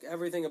whole, like,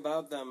 everything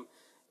about them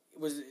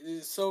was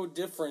so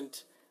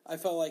different. I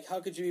felt like, how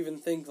could you even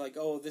think, like,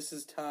 oh, this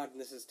is Todd and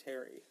this is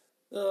Terry?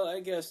 I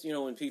guess,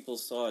 when people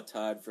saw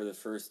Todd for the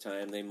first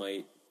time, they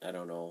might, I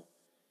don't know,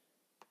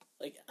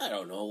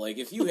 like,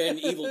 if you had an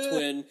evil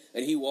twin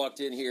and he walked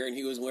in here and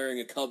he was wearing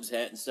a Cubs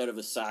hat instead of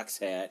a Sox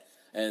hat,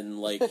 and,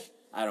 like,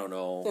 I don't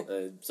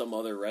know, some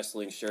other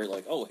wrestling shirt,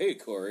 like, oh, hey,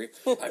 Corey.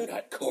 I'm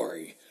not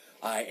Corey.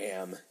 I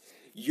am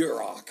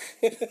Yurok.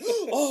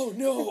 Oh,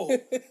 no!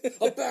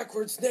 A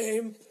backwards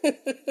name!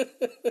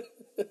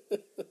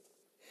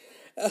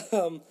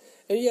 And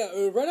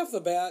yeah, right off the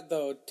bat,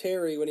 though,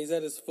 Terry, when he's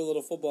at his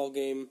little football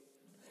game,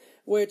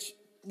 which,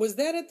 was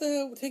that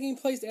taking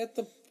place at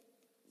the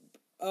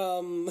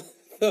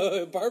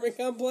apartment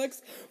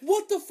complex?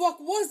 What the fuck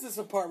was this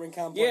apartment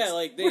complex? Yeah,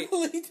 like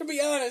really, to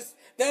be honest,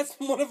 that's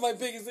one of my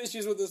biggest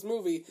issues with this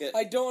movie. Yeah.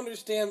 I don't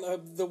understand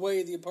the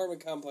way the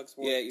apartment complex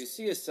works. Yeah, you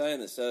see a sign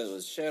that says it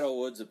was Shadow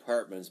Woods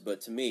Apartments,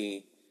 but to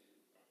me,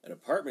 an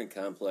apartment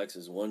complex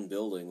is one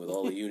building with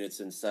all the units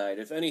inside.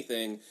 If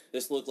anything,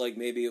 this looked like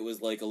maybe it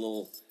was like a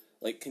little,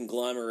 like,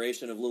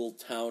 conglomeration of little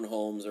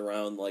townhomes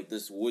around, like,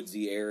 this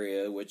woodsy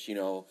area, which, you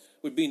know,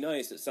 would be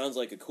nice. It sounds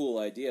like a cool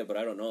idea, but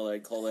I don't know that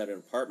I'd call that an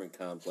apartment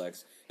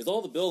complex. Because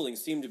all the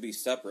buildings seemed to be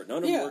separate.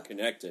 None of them were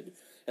connected.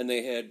 And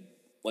they had,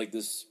 like,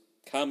 this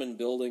common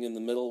building in the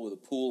middle with a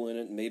pool in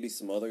it and maybe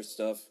some other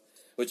stuff.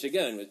 Which,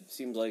 again, it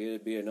seems like it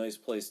would be a nice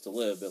place to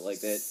live, but, like,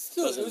 that...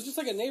 Still, it was just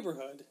like a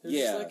neighborhood. It was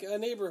just like a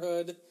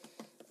neighborhood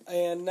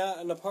and not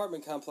an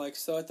apartment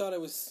complex. So I thought it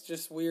was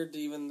just weird to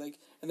even, like...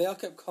 And they all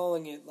kept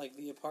calling it, like,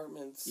 the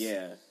apartments.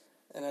 Yeah.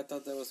 And I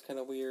thought that was kind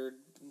of weird.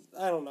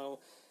 I don't know.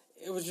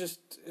 It was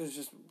just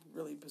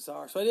really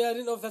bizarre. So I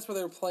didn't know if that's where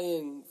they were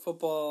playing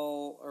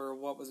football or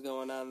what was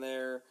going on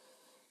there.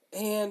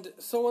 And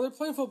so when they're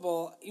playing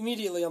football,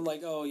 immediately I'm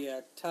like, oh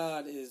yeah,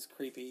 Todd is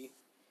creepy.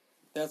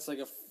 That's like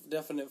a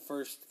definite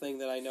first thing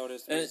that I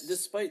noticed. And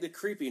despite the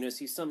creepiness,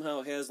 he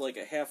somehow has, like,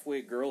 a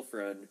halfway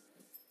girlfriend.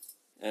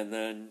 And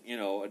then, you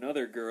know,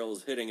 another girl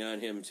is hitting on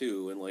him,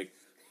 too. And, like,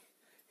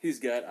 he's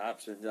got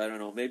options. I don't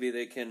know. Maybe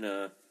they could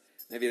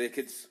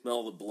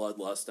smell the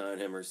bloodlust on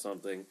him or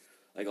something.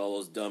 Like all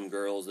those dumb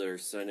girls that are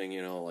sending,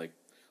 you know, like,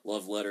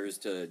 love letters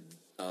to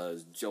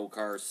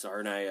Dzhokhar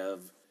Tsarnaev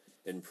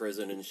in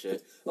prison and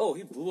shit. Oh,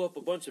 he blew up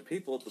a bunch of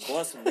people at the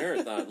Boston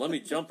Marathon. Let me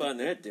jump on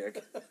that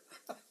dick.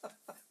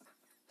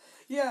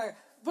 Yeah,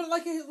 but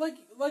like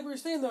we were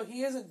saying, though,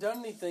 he hasn't done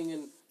anything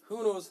in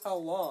who knows how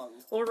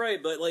long. Well,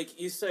 right, but like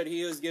you said,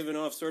 he is giving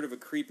off sort of a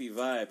creepy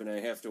vibe, and I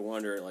have to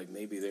wonder, like,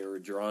 maybe they were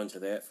drawn to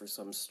that for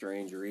some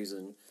strange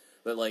reason.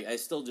 But, like, I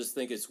still just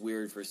think it's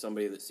weird for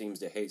somebody that seems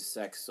to hate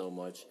sex so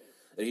much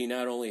that he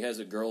not only has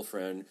a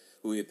girlfriend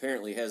who he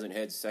apparently hasn't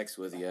had sex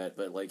with yet,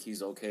 but, like,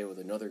 he's okay with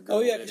another girl.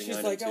 Oh, yeah, because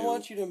she's like, I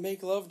want you to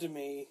make love to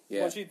me.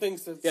 Yeah. Well, she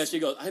thinks it's... Yeah, she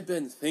goes, I've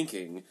been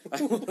thinking.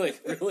 I'm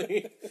like,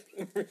 really?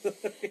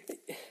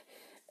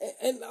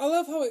 And I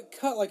love how it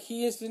cut, like,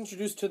 he is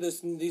introduced to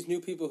these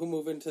new people who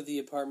move into the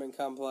apartment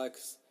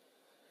complex.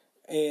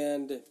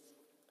 And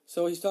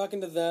so he's talking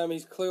to them.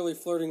 He's clearly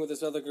flirting with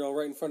this other girl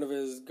right in front of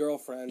his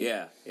girlfriend.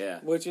 Yeah, yeah.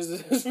 Which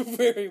is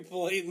very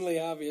blatantly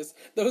obvious.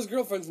 Though his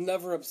girlfriend's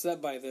never upset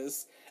by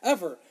this.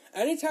 Ever.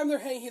 Anytime they're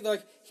hanging,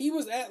 like, he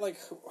was at, like,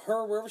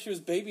 her, wherever she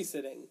was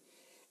babysitting,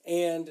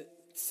 and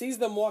sees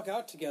them walk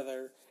out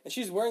together, and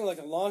she's wearing, like,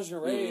 a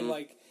lingerie, and,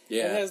 like,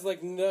 and has,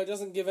 like, no,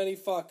 doesn't give any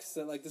fucks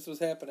that, like, this was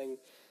happening.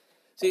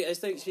 See, I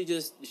think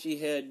she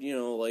had, you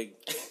know, like,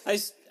 I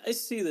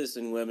see this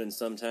in women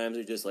sometimes.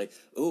 They're just like,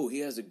 ooh, he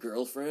has a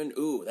girlfriend.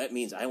 Ooh, that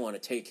means I want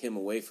to take him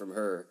away from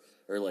her.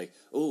 Or like,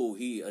 ooh,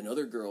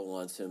 another girl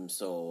wants him,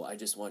 so I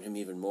just want him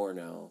even more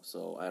now.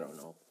 So, I don't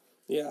know.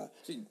 Yeah.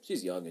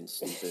 She's young and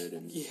stupid.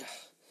 And yeah.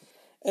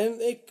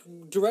 And it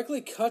directly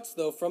cuts,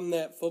 though, from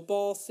that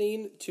football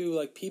scene to,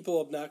 like,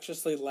 people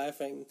obnoxiously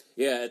laughing.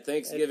 Yeah, at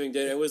Thanksgiving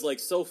dinner, it was, like,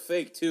 so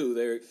fake,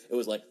 too. It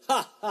was like,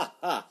 ha, ha,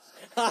 ha,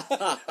 ha,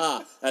 ha,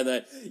 ha. And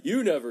then,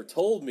 you never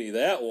told me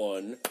that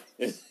one.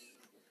 It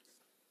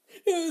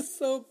was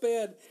so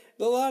bad.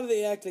 A lot of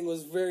the acting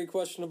was very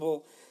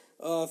questionable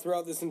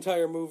throughout this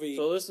entire movie.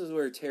 So this is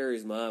where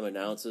Terry's mom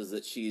announces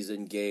that she's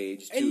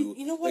engaged to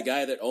the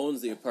guy that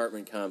owns the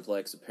apartment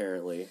complex,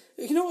 apparently.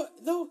 You know what,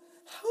 though?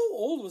 How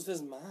old was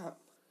his mom?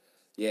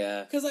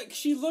 Yeah. Because, like,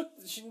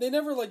 they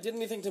never, like, did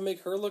anything to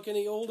make her look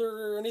any older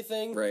or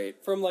anything.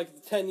 Right. From,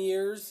 like, 10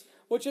 years.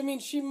 Which, I mean,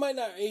 she might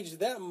not age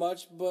that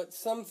much, but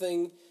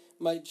something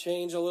might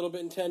change a little bit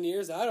in 10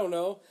 years. I don't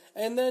know.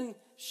 And then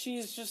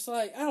she's just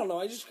like, I don't know.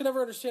 I just could never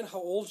understand how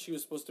old she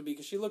was supposed to be,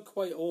 because she looked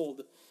quite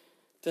old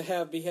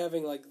to be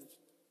having, like,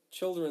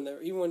 children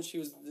there. Even when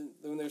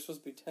when they were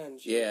supposed to be 10.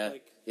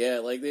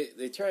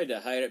 They tried to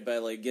hide it by,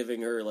 like,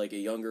 giving her, like, a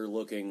younger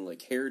looking, like,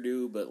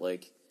 hairdo, but,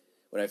 like,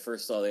 when I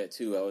first saw that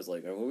too, I was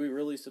like, are we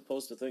really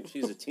supposed to think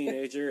she's a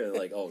teenager? And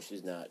like, oh,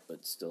 she's not,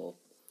 but still.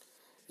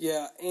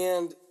 Yeah,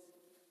 and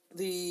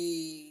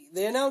they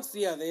announced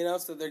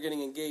that they're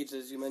getting engaged,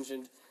 as you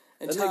mentioned.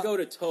 And they go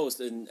to toast,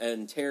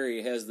 and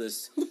Terry has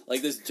this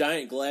like this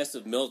giant glass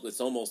of milk that's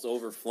almost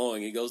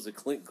overflowing. He goes to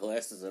clink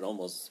glasses and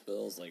almost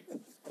spills. Like,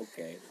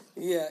 okay.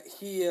 Yeah,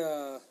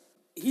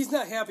 he's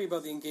not happy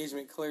about the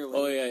engagement, clearly.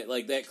 Oh yeah,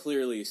 like that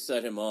clearly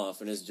set him off,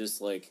 and is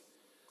just like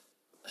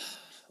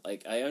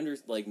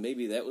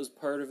maybe that was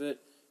part of it,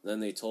 Then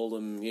they told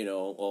him,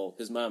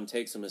 his mom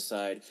takes him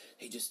aside.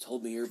 They just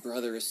told me your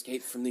brother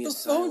escaped from the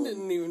asylum. The phone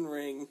didn't even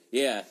ring.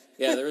 Yeah,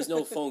 there was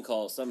no phone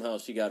call. Somehow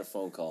she got a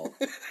phone call.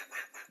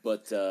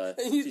 But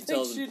she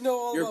tells him,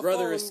 your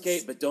brother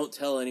escaped, but don't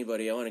tell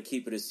anybody. I want to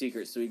keep it a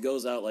secret. So he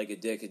goes out like a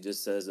dick and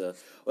just says,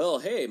 well,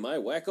 hey, my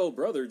wacko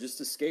brother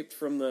just escaped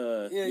from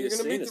the Yeah, you're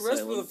going to meet the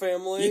rest of the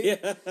family.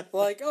 Yeah.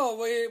 Like, oh,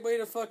 wait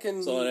a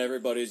fucking... So then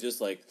everybody's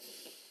just like,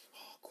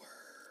 awkward.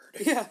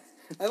 Yeah,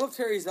 I love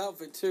Terry's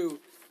outfit, too.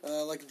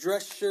 Like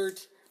dress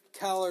shirt,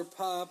 collar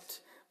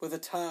popped, with a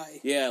tie.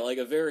 Yeah, like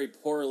a very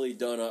poorly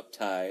done up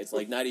tie. It's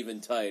like not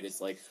even tight.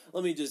 It's like,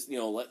 let me just,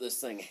 let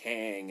this thing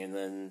hang, and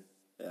then,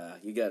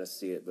 you gotta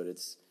see it, but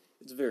it's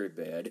very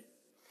bad.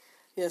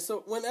 Yeah,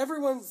 so when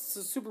everyone's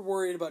super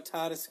worried about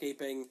Todd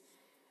escaping,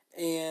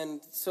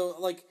 and so,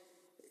 like,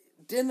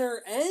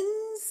 dinner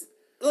ends...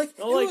 Like,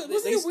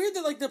 wasn't it weird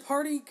that, like, the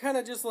party kind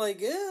of just, like,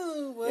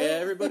 oh, well... Yeah,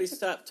 everybody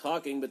stopped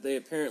talking, but they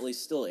apparently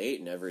still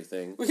ate and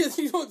everything. Because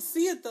you don't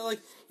see it, though.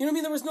 Like, you know what I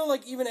mean? There was no,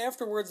 like, even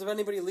afterwards of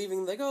anybody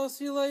leaving, like, oh,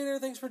 see you later,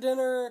 thanks for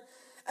dinner.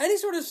 Any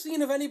sort of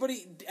scene of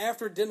anybody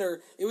after dinner,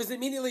 it was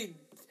immediately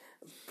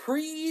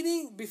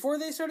pre-eating, before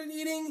they started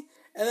eating,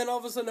 and then all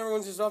of a sudden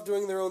everyone's just off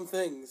doing their own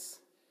things.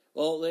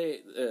 Well,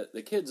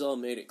 the kids all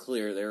made it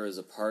clear there was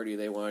a party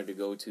they wanted to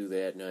go to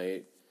that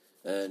night.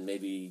 And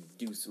maybe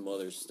do some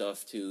other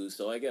stuff, too.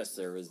 So I guess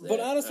there was that.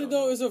 But honestly,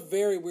 though, it was a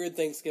very weird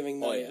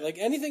Thanksgiving night. Oh, yeah. Like,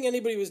 anything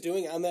anybody was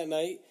doing on that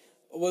night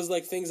was,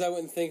 like, things I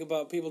wouldn't think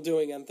about people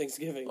doing on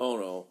Thanksgiving. Oh,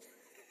 no.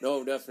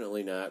 No,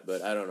 definitely not.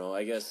 But I don't know.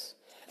 I guess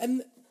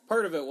and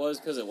part of it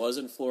was because it was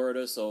in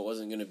Florida, so it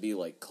wasn't going to be,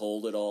 like,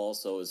 cold at all.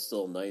 So it was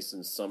still nice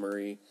and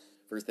summery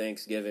for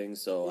Thanksgiving.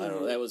 So, I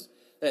don't know.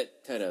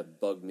 That kind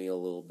of bugged me a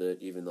little bit,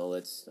 even though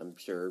that's, I'm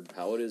sure,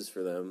 how it is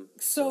for them.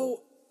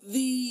 So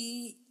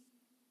the...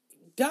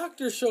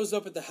 doctor shows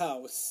up at the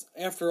house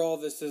after all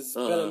this has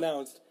been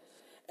announced,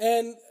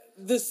 and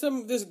this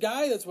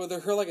guy that's with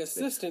her like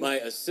assistant, my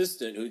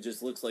assistant, who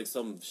just looks like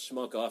some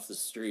schmuck off the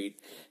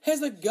street,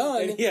 has a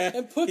gun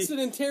and puts it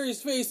in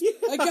Terry's face.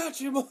 Yeah. I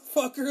got you,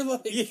 motherfucker!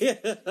 Like,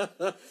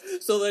 yeah.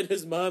 So then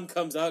his mom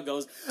comes out, and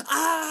goes,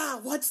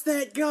 what's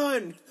that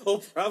gun? Oh,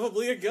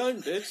 probably a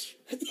gun, bitch.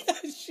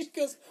 Yeah, she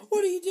goes,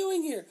 what are you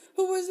doing here?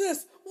 Who is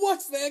this?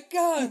 What's that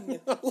gun?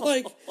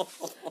 Like,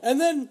 and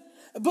then.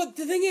 But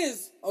the thing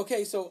is,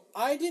 okay, so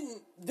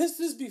this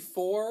is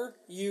before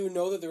you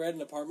know that they're at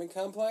an apartment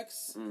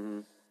complex. Mm-hmm.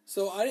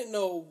 So I didn't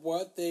know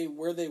where they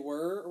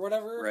were or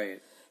whatever.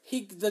 Right.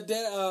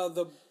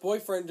 The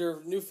boyfriend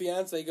or new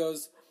fiance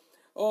goes,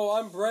 oh,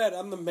 I'm Brad,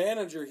 I'm the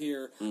manager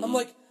here. Mm-hmm. I'm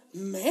like,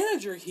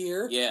 manager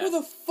here? Yeah. Where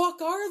the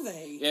fuck are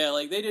they? Yeah,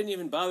 like they didn't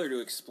even bother to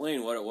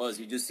explain what it was.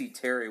 You just see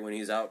Terry when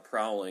he's out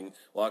prowling,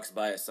 walks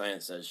by a sign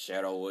that says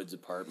Shadow Woods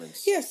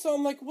Apartments. Yeah, so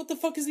I'm like, what the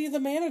fuck is he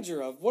the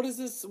manager of? What is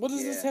this? What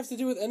does this have to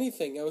do with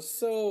anything? I was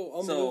so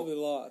unbelievably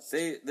lost.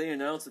 They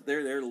announced that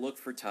they're there to look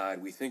for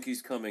Todd. We think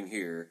he's coming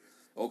here.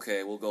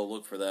 Okay, we'll go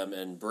look for them.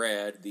 And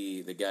Brad,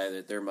 the guy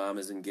that their mom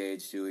is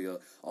engaged to, he goes,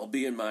 I'll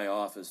be in my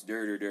office.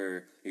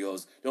 He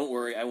goes, don't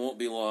worry, I won't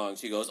be long.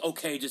 She goes,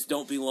 okay, just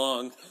don't be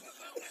long.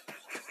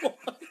 What?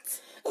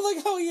 I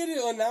like how he had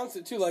to announce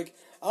it too, like,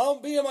 I'll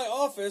be in my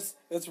office,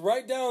 it's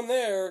right down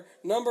there,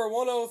 number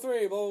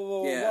 103, blah, blah,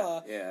 blah,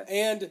 blah. Yeah.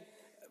 And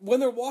when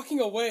they're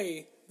walking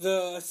away,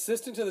 the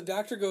assistant to the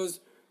doctor goes,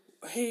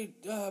 hey,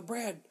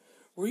 Brad,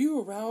 were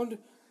you around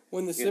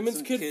when the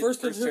Simmons kid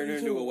first turned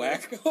into a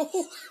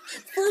wacko?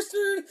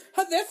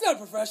 That's not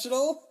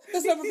professional.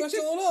 That's not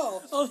professional at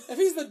all. If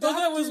he's the doctor...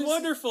 that was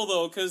wonderful,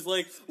 though, because,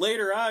 like,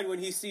 later on, when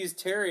he sees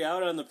Terry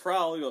out on the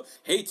prowl, he goes,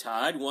 hey,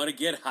 Todd, want to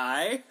get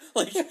high?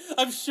 Like,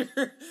 I'm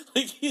sure,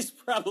 like, he's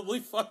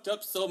probably fucked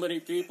up so many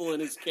people in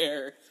his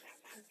care.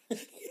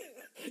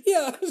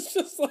 Yeah, it's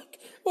just like,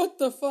 what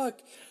the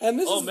fuck? And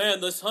man,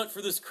 this hunt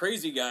for this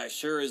crazy guy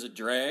sure is a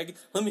drag.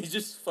 Let me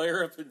just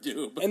fire up a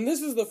doob. And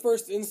this is the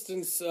first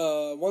instance,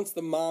 once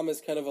the mom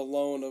is kind of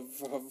alone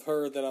of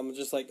her, that I'm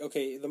just like,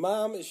 okay, the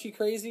mom, is she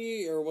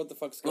crazy, or what the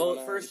fuck's going on?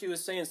 Well, at first she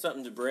was saying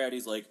something to Brad.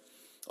 He's like,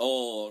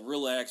 oh,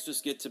 relax,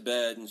 just get to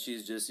bed. And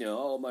she's just,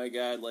 oh my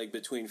God, like,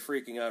 between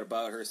freaking out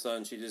about her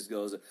son, she just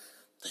goes,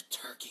 the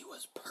turkey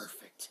was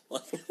perfect.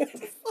 Like,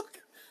 fuck.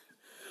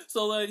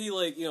 So then he,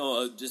 like,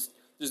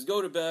 just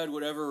go to bed,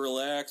 whatever,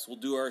 relax, we'll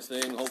do our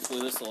thing,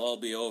 hopefully this will all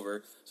be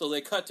over. So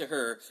they cut to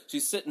her,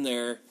 she's sitting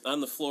there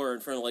on the floor in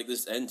front of, like,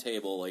 this end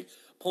table, like,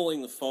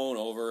 pulling the phone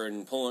over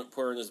and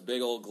pouring this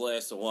big old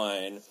glass of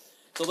wine.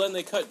 So then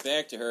they cut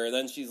back to her, and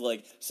then she's,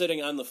 like,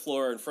 sitting on the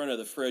floor in front of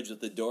the fridge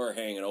with the door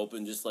hanging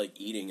open, just, like,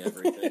 eating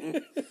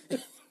everything.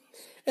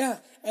 Yeah,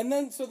 and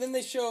then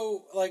they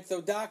show, like,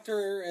 the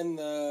doctor and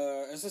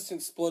the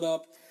assistant split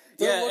up.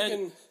 They're looking...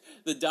 and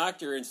the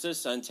doctor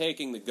insists on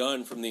taking the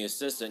gun from the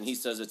assistant. He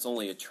says it's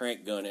only a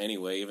trank gun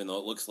anyway, even though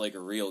it looks like a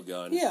real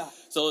gun. Yeah.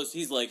 So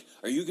he's like,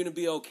 are you going to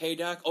be okay,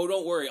 Doc? Oh,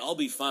 don't worry, I'll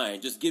be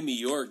fine. Just give me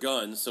your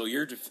gun so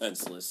you're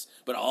defenseless.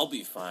 But I'll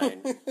be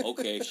fine.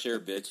 Okay, sure,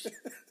 bitch.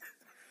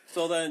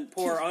 So then,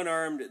 poor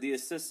unarmed, the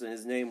assistant,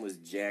 his name was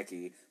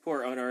Jackie.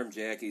 Poor unarmed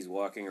Jackie's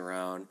walking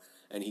around.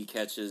 and he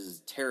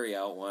catches Terry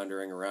out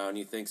wandering around.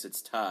 He thinks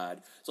it's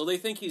Todd. So they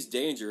think he's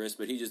dangerous,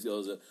 but he just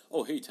goes,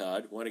 "Oh, hey,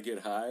 Todd, want to get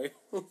high?"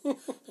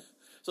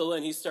 So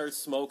then he starts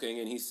smoking,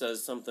 and he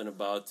says something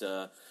about,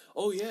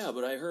 "Oh, yeah,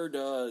 but I heard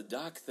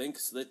Doc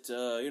thinks that,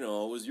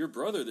 it was your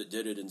brother that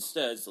did it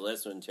instead." So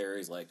that's when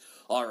Terry's like,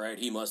 all right,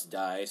 he must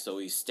die. So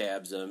he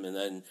stabs him and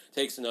then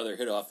takes another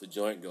hit off the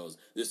joint and goes,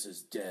 "This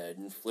is dead,"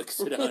 and flicks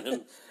it on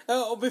him.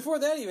 Before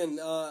that even,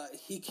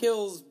 he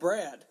kills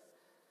Brad.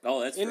 Oh,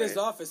 that's in right. his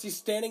office. He's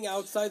standing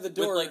outside the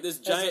door. With, like, this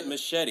giant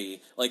machete,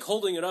 like,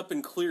 holding it up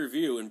in clear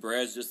view, and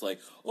Brad's just like,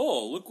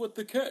 "Oh, look what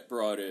the cat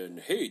brought in.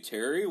 Hey,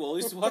 Terry," while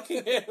he's walking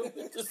at him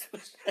with this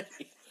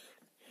machete.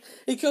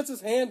 He cuts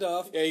his hand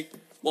off. Yeah,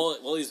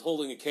 while he's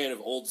holding a can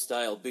of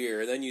old-style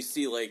beer, and then you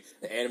see, like,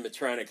 the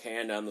animatronic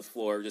hand on the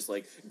floor just,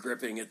 like,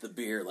 gripping at the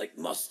beer, like,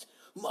 must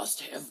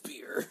have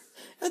beer.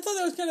 I thought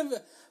that was kind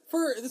of...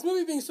 For this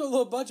movie being so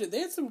low budget, they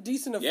had some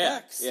decent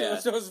effects. Yeah.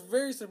 So I was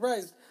very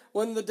surprised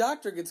when the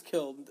doctor gets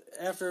killed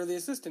after the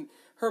assistant.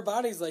 Her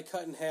body's like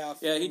cut in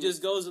half. Yeah, he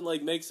just goes and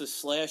like makes a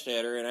slash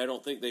at her, and I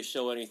don't think they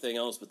show anything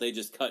else, but they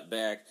just cut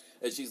back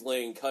as she's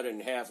laying cut in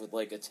half with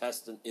like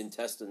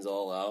intestines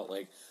all out,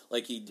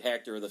 like he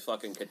hacked her with a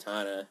fucking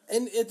katana.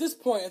 And at this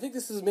point, I think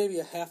this is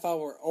maybe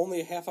only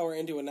a half hour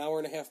into an hour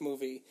and a half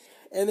movie,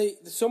 and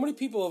so many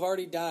people have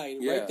already died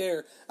right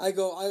there. I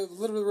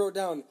literally wrote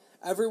down,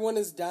 everyone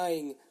is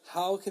dying.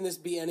 How can this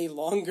be any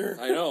longer?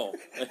 I know.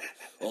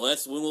 Well,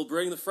 that's when we'll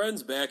bring the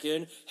friends back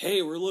in.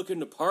 Hey, we're looking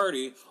to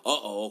party.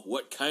 Uh-oh,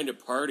 what kind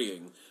of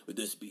partying? Would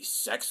this be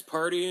sex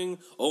partying?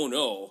 Oh,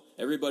 no.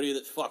 Everybody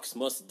that fucks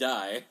must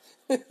die.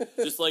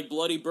 Just like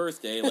Bloody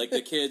Birthday, like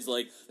the kids,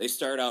 like, they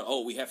start out,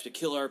 oh, we have to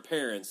kill our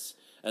parents.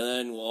 And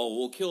then, well,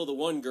 we'll kill the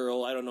one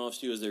girl. I don't know if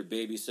she was their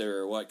babysitter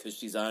or what, because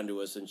she's onto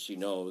us and she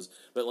knows.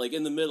 But, like,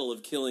 in the middle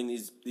of killing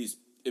these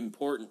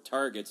important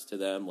targets to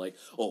them, like,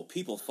 oh,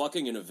 people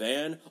fucking in a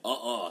van?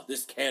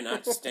 This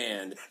cannot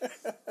stand.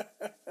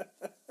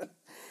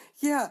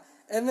 Yeah,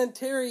 and then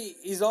Terry,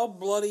 he's all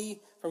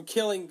bloody from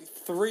killing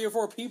 3 or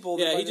 4 people.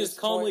 Yeah, he just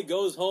calmly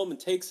goes home and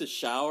takes a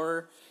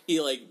shower. He,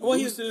 like,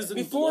 looses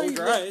and blow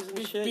dries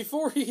and shit.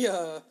 Before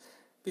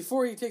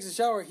he takes a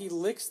shower, he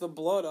licks the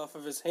blood off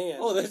of his hand.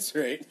 Oh, that's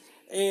right.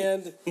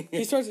 And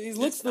he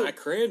licks not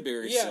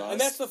cranberry sauce. Yeah, and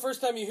that's the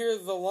first time you hear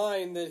the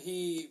line that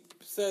he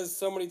says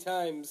so many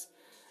times.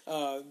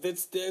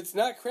 It's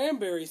not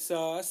cranberry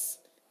sauce.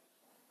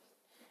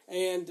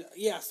 And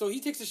yeah, so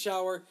he takes a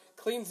shower,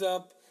 cleans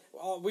up,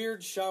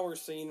 weird shower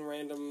scene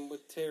random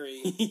with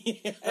Terry.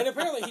 Yeah. And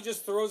apparently he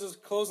just throws his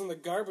clothes in the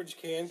garbage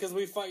can because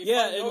we find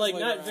and like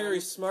not very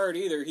smart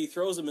either. He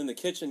throws them in the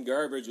kitchen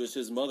garbage, which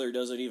his mother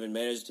doesn't even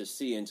manage to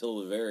see until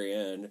the very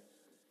end.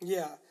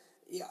 Yeah.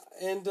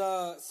 And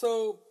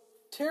so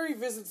Terry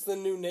visits the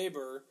new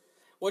neighbor,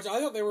 which I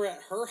thought they were at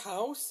her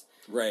house.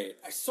 Right.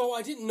 So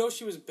I didn't know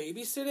she was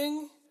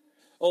babysitting.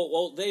 Oh,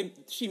 well,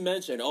 she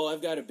mentioned, I've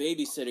got a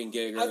babysitting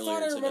gig earlier tonight. I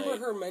thought I remember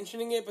her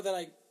mentioning it, but then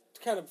I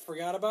kind of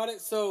forgot about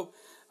it. So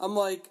I'm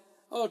like,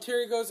 oh,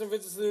 Terry goes and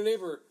visits the new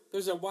neighbor.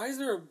 Why is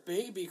there a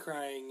baby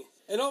crying?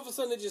 And all of a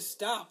sudden it just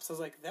stops. I was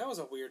like, that was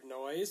a weird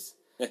noise.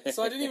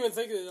 So I didn't even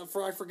think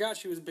I forgot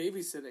she was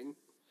babysitting.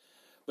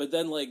 But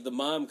then, like, the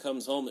mom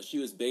comes home that she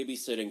was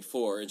babysitting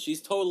for, and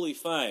she's totally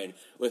fine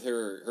with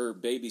her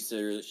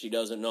babysitter that she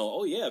doesn't know.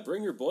 Oh, yeah,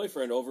 bring your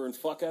boyfriend over and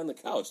fuck on the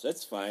couch.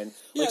 That's fine.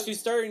 Yeah. Like, she's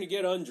starting to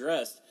get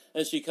undressed,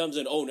 and she comes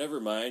in, oh, never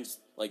mind,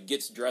 like,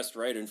 gets dressed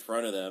right in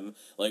front of them.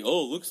 Like,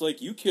 oh, looks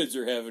like you kids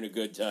are having a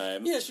good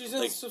time. Yeah, she's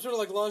in some sort of,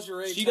 like,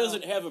 lingerie. She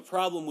doesn't have a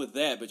problem with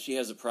that, but she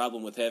has a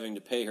problem with having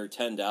to pay her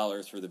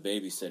 $10 for the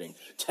babysitting.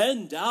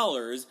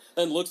 $10?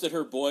 And looks at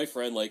her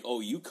boyfriend like, oh,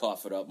 you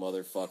cough it up,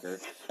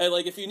 motherfucker. And,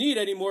 like, if you need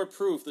any more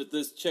proof that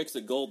this chick's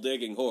a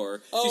gold-digging whore,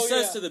 she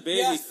says to the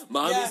baby,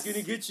 Mommy's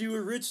gonna get you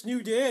a rich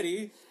new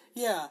daddy.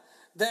 Yeah.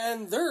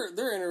 And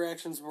their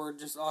interactions were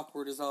just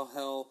awkward as all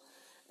hell.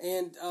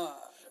 And,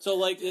 so,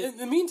 like... in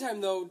the meantime,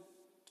 though...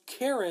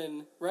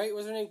 Karen, right?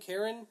 Was her name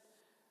Karen?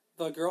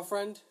 The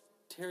girlfriend?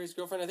 Terry's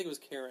girlfriend? I think it was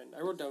Karen.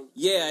 I wrote down...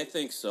 Yeah, I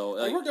think so.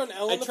 I wrote down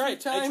Ellen a few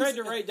times. I tried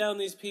to write down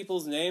these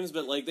people's names,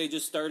 but, like, they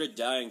just started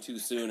dying too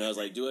soon. I was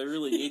like, do I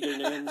really need their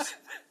names?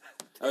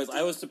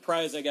 I was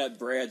surprised I got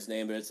Brad's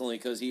name, but it's only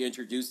because he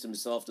introduced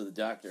himself to the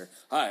doctor.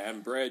 Hi,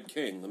 I'm Brad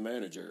King, the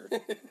manager.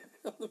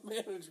 I'm the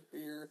manager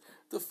here.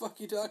 The fuck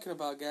you talking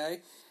about, guy?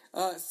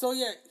 So,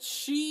 yeah,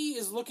 she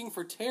is looking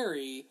for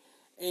Terry,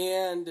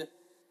 and...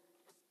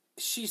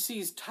 she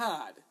sees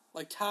Todd.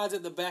 Like, Todd's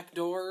at the back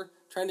door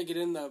trying to get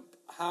in the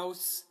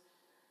house.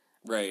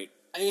 Right.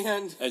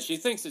 And she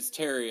thinks it's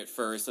Terry at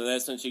first, and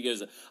that's when she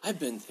goes, I've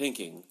been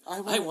thinking.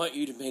 I want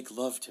you to make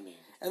love to me.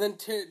 And then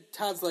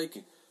Todd's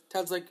like,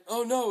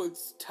 oh no,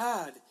 it's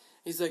Todd.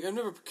 He's like, I've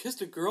never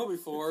kissed a girl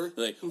before.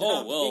 Like,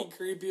 oh, well,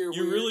 creepy or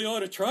you weird. really ought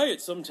to try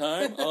it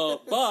sometime.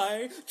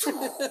 Bye.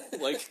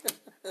 Like,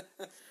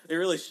 they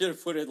really should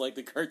have put in, like,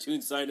 the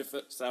cartoon sound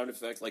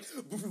effects, like...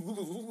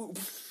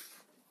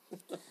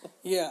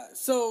 Yeah,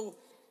 so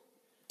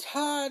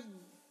Todd,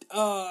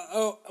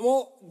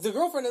 the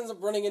girlfriend ends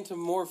up running into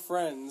more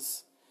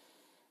friends.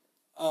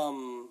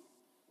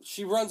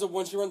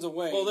 when she runs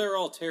away. Well, they're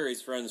all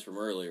Terry's friends from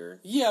earlier.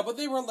 Yeah, but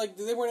they weren't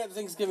at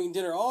Thanksgiving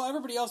dinner.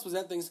 Everybody else was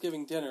at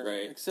Thanksgiving dinner,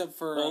 right? Except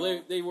for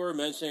they were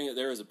mentioning that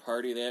there was a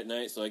party that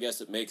night, so I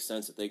guess it makes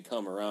sense that they'd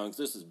come around. Because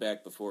this is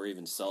back before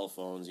even cell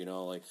phones,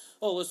 like,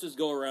 oh, let's just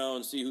go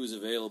around, see who's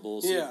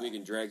available, see if we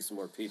can drag some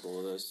more people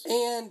with us.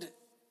 And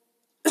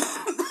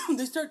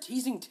they start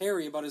teasing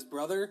Terry about his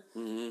brother.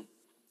 Mm-hmm.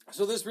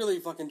 So this really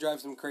fucking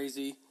drives him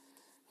crazy.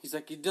 He's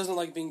like, he doesn't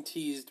like being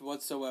teased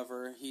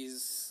whatsoever.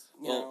 He's,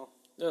 you know.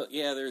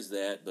 Yeah, there's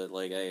that, but,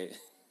 like,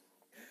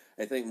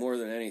 I think more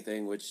than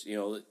anything, which,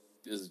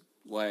 is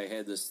why I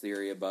had this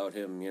theory about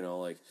him,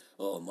 like,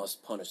 oh,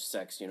 must punish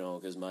sex,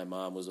 because my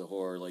mom was a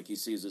whore. Like, he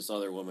sees this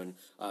other woman,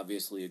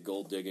 obviously a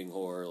gold-digging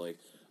whore, like,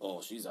 oh,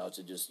 she's out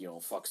to just,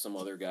 fuck some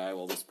other guy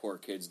while this poor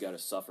kid's got to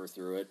suffer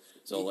through it.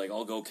 So, like,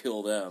 I'll go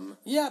kill them.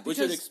 Yeah, because... Which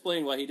would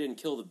explain why he didn't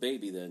kill the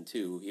baby then,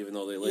 too, even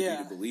though they let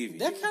you to believe he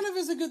That did. kind of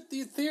is a good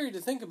theory to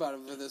think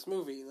about for this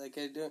movie. Like,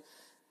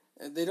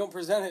 they don't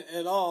present it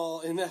at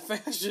all in that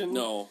fashion.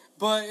 No.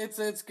 But it's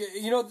at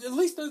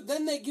least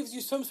then that gives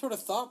you some sort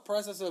of thought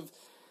process of,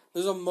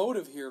 there's a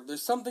motive here.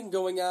 There's something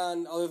going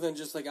on other than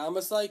just like, I'm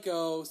a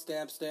psycho,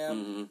 stab,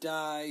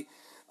 die.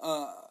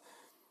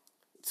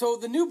 So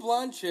the new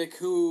blonde chick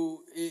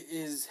who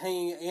is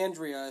hanging,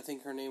 Andrea, I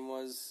think her name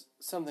was,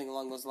 something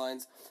along those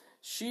lines,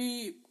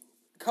 she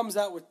comes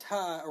out with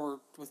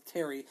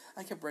Terry.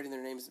 I kept writing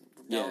their names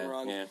down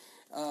wrong. Yeah.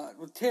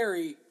 With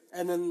Terry,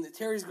 and then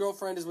Terry's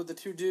girlfriend is with the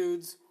two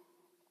dudes,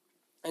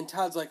 and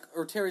Terry's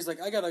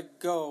like, I gotta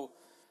go.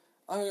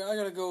 I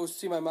gotta go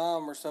see my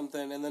mom or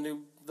something. And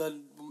the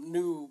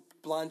new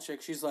blonde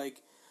chick, she's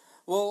like,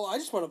 well, I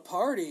just want to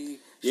party.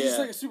 She's just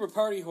like a super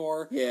party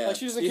whore. Yeah. Like,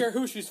 she doesn't care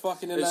who she's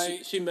fucking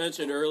tonight. She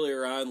mentioned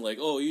earlier on, like,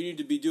 oh, you need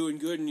to be doing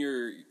good and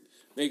you're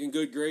making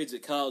good grades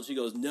at college. She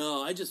goes,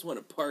 no, I just want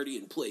to party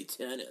and play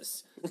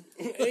tennis.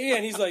 Yeah,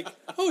 and he's like,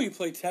 oh, you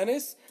play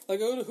tennis? Like,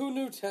 who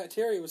knew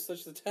Terry was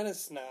such the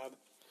tennis snob?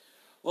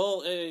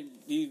 Well,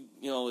 he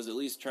was at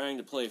least trying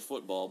to play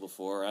football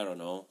before. I don't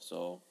know,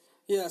 so...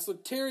 Yeah, so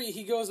Terry,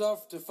 he goes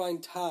off to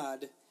find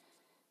Todd,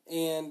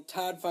 and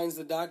Todd finds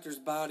the doctor's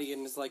body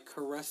and is, like,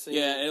 caressing...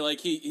 Yeah, and, like,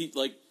 he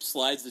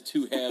slides the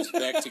two halves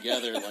back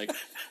together, like,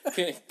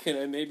 can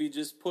I maybe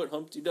just put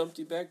Humpty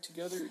Dumpty back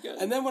together again?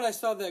 And then when I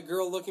saw that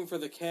girl looking for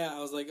the cat, I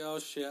was like, oh,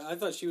 shit. I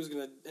thought she was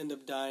going to end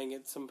up dying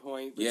at some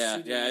point. But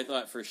yeah, I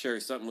thought for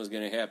sure something was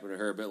going to happen to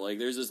her, but, like,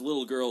 there's this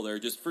little girl there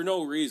just for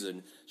no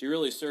reason. She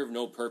really served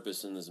no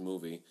purpose in this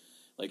movie.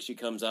 Like, she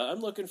comes out, I'm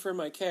looking for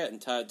my cat, and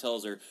Todd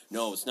tells her,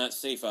 no, it's not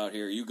safe out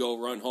here. You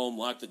go run home,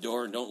 lock the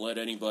door, and don't let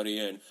anybody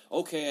in.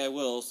 Okay, I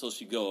will. So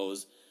she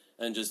goes,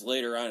 and just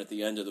later on at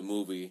the end of the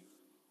movie,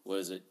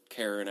 was it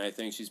Karen, I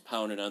think, she's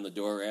pounding on the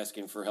door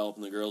asking for help,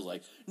 and the girl's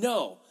like,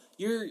 no,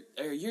 you're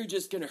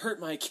just going to hurt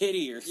my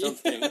kitty or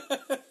something.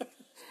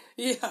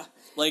 Yeah.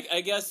 Like,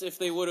 I guess if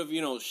they would have,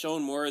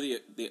 shown more of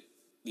the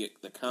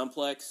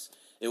complex...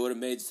 It would have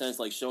made sense,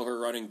 like, show her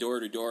running door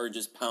to door and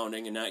just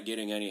pounding and not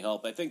getting any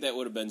help. I think that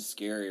would have been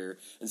scarier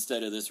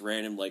instead of this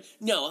random, like,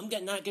 no, I'm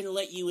not going to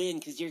let you in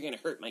because you're going to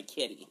hurt my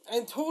kitty.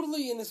 And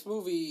totally in this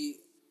movie,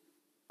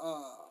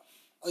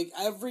 like,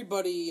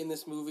 everybody in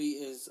this movie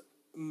is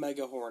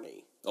mega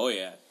horny. Oh,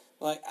 yeah.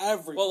 Like,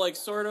 everybody. Well, like,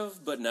 sort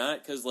of, but not,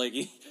 because, like,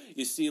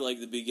 you see,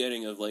 like, the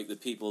beginning of, like, the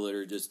people that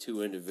are just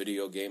too into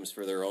video games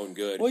for their own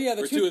good. Well, yeah,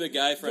 two of the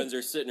guy friends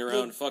are sitting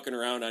around fucking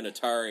around on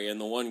Atari, and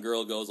the one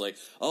girl goes, like,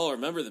 oh,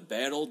 remember the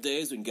bad old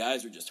days when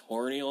guys were just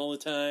horny all the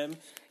time?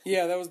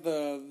 Yeah, that was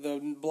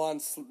the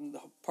blonde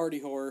party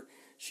whore.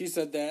 She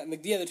said that. And,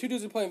 the two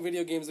dudes are playing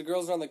video games. The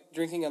girls are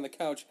drinking on the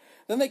couch.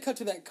 Then they cut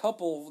to that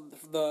couple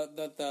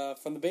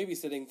from the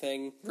babysitting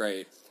thing.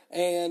 Right.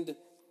 And...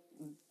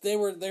 They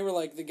were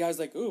like, the guy's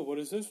like, ooh, what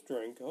is this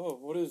drink? Oh,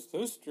 what is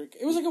this drink?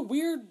 It was like a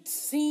weird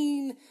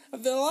scene. A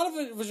lot of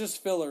it was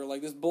just filler,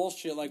 like this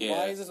bullshit. Like,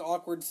 why is this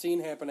awkward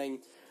scene happening?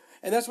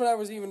 And that's when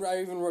I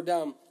even wrote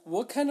down,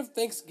 what kind of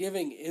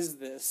Thanksgiving is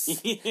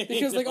this?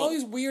 Because, like, all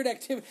these weird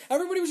activities.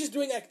 Everybody was just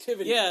doing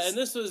activities. Yeah, and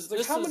this was...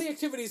 Like, how many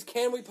activities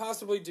can we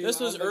possibly do? This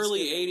was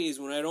early 80s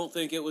when I don't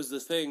think it was the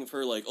thing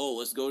for, like, oh,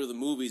 let's go to the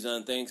movies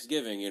on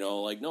Thanksgiving,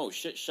 Like, no,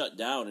 shit shut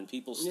down and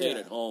people stayed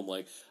at home.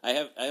 Like, I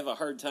have a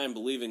hard time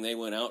believing they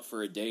went out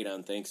for a date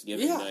on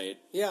Thanksgiving night.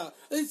 Yeah.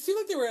 It seemed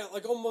like they were at,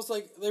 like, almost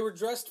like they were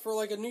dressed for,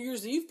 like, a New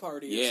Year's Eve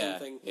party or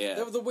something.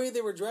 Yeah. The way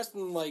they were dressed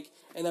and, like,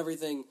 and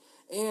everything.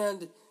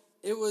 And...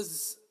 It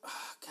was,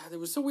 God, it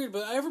was so weird,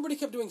 but everybody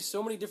kept doing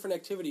so many different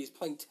activities,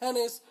 playing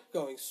tennis,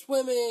 going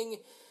swimming.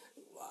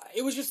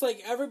 It was just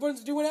like,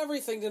 everyone's doing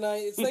everything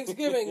tonight. It's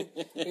Thanksgiving.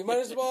 We might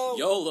as well.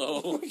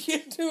 YOLO. We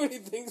can't do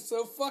anything,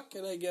 so fuck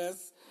it, I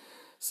guess.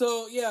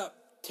 So, yeah,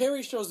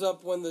 Terry shows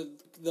up when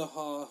the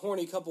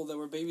horny couple that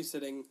were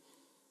babysitting,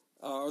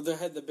 or they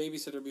had the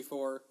babysitter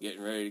before.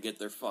 Getting ready to get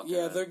their fuck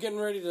Yeah, they're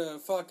getting ready to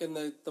fuck, and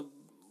the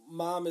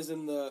mom is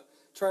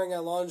trying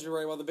on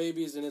lingerie while the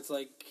baby's in its,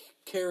 like,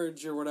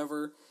 carriage or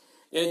whatever.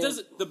 Yeah, it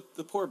doesn't.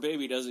 The poor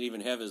baby doesn't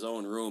even have his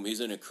own room. He's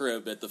in a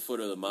crib at the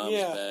foot of the mom's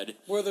bed.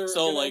 Where they're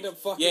gonna end up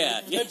fucking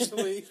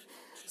eventually.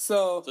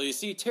 So you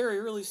see, Terry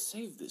really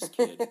saved this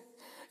kid.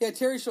 Yeah,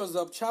 Terry shows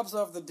up, chops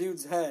off the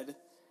dude's head,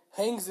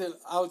 hangs it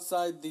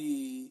outside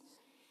the...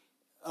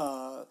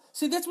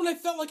 see, that's when I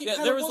felt like it kind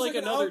of there was like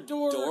an another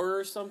outdoor... door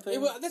or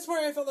something. That's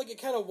where I felt like it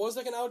kind of was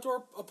like an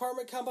outdoor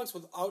apartment complex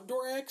with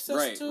outdoor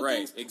access to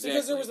right, things. exactly.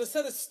 Because there was a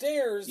set of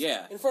stairs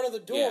in front of the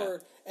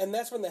door, and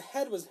that's when the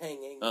head was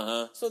hanging.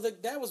 So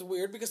that was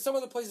weird, because some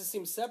of the places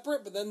seemed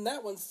separate, but then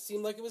that one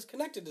seemed like it was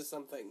connected to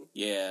something.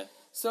 Yeah.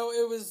 So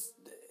it was...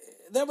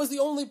 That was the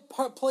only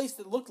place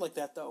that looked like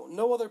that, though.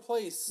 No other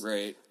place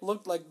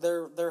looked like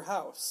their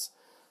house.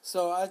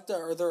 So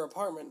or their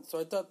apartment. So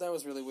I thought that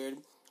was really weird.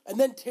 And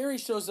then Terry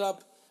shows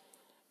up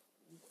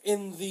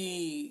in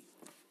the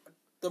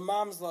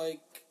mom's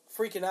like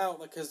freaking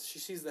out because she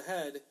sees the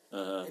head,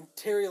 and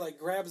Terry like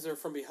grabs her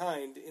from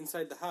behind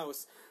inside the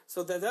house.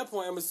 So at that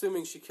point, I'm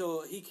assuming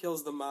he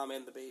kills the mom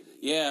and the baby.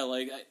 Yeah,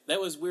 like that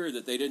was weird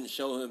that they didn't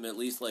show him at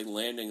least like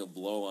landing a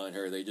blow on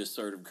her. They just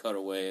sort of cut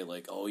away,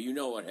 like, oh, you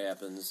know what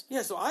happens.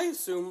 Yeah, so I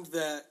assumed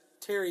that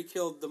Terry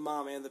killed the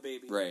mom and the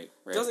baby. Right.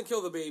 Doesn't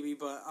kill the baby,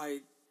 but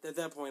at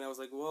that point I was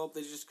like, well,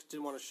 they just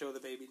didn't want to show the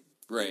baby.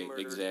 Right,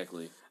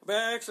 exactly. But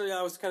actually,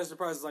 I was kind of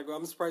surprised. I was like, well,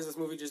 I'm surprised this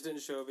movie just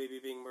didn't show a baby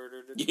being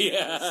murdered.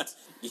 Yeah.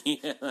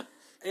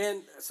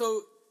 And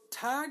so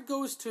Todd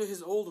goes to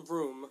his old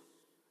room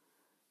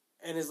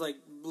and is like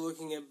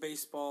looking at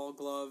baseball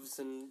gloves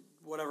and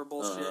whatever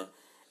bullshit.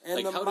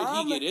 And like, how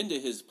did he get into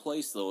his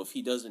place though if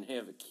he doesn't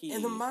have a key?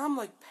 And the mom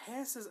like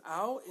passes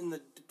out in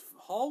the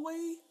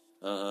hallway.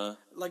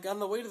 Like on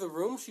the way to the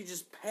room, she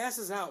just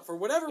passes out for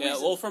whatever reason.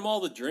 Yeah, well, from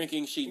all the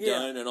drinking she'd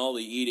done and all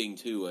the eating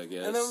too, I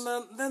guess. And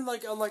then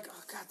like I'm like,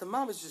 oh god, the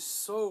mom is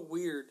just so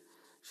weird.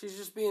 She's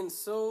just being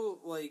so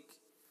like,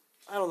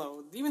 I don't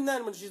know. Even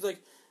then, when she's like,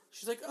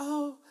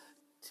 oh,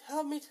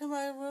 help me to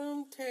my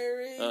room,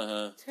 Terry.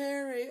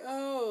 Terry,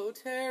 oh,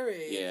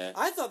 Terry. Yeah.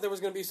 I thought there was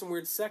going to be some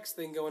weird sex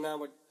thing going on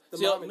with the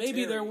mom and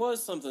maybe Terry. there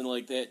was something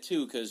like that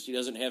too, because she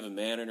doesn't have a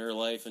man in her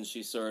life, and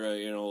she sort of,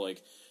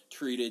 like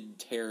treated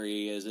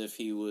Terry as if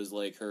he was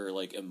like her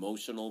like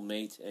emotional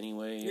mate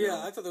anyway. You know?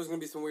 I thought there was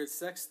going to be some weird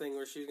sex thing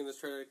where she was going to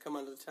try to come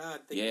onto Todd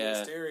thinking it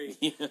was Terry.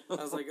 I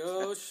was like,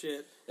 oh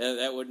shit.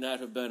 That would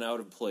not have been out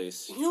of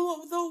place. You know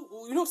what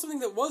though? You know something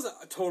that was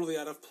totally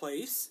out of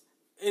place,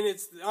 and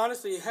it's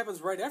honestly it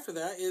happens right after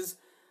that, is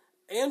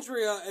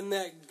Andrea and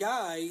that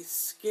guy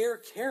scare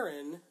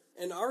Karen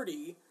and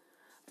Artie.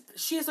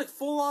 She has like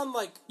full on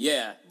like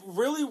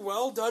really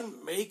well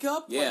done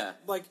makeup.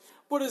 Like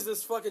what is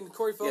this fucking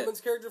Corey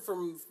Feldman's character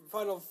from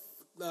Friday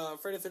the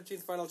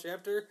 13th Final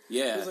Chapter?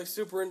 Yeah. Who's like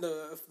super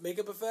into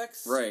makeup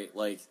effects. Right,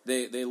 like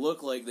they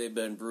look like they've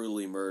been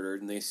brutally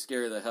murdered, and they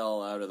scare the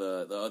hell out of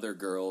the other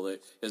girl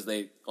because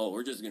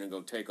we're just gonna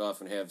go take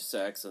off and have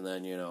sex, and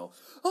then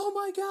oh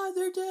my god,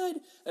 they're dead.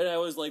 And I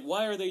was like,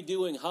 why are they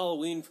doing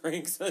Halloween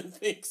pranks on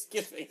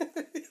Thanksgiving?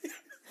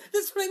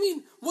 That's what I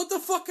mean. What the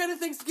fuck kind of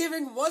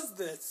Thanksgiving was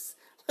this?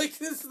 Like,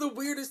 this is the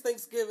weirdest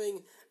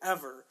Thanksgiving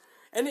ever.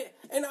 And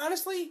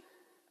honestly,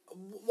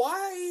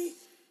 why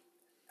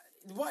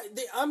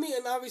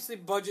and obviously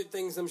budget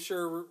things, I'm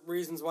sure,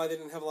 reasons why they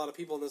didn't have a lot of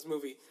people in this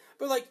movie.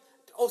 But, like,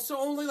 so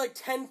only, like,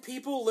 10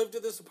 people lived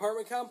at this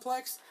apartment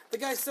complex? The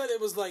guy said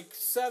it was, like,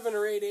 7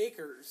 or 8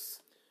 acres.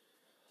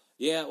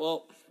 Yeah,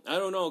 well, I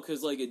don't know,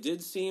 because, like, it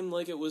did seem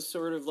like it was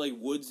sort of, like,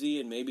 woodsy,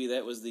 and maybe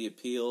that was the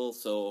appeal,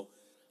 so...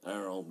 I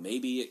don't know,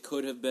 maybe it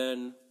could have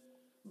been,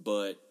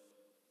 but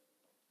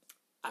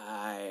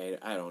I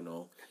don't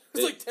know.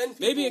 It's like 10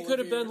 people. Maybe it could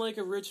have been like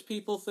a rich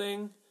people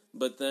thing,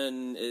 but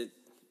then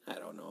I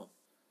don't know.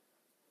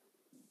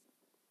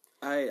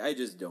 I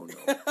just don't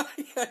know.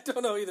 I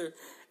don't know either.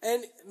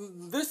 And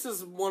this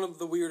is one of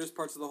the weirdest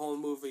parts of the whole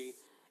movie,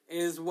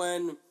 is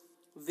when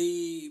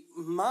the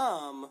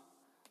mom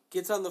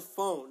gets on the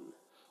phone.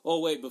 Oh,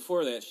 wait,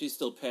 before that, she's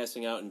still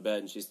passing out in bed,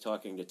 and she's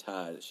talking to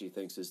Todd that she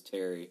thinks is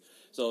Terry.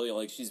 So,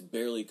 like, she's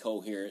barely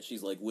coherent.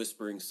 She's, like,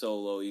 whispering so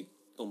low, you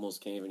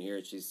almost can't even hear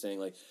it. She's saying,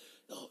 like,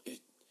 oh,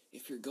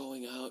 if you're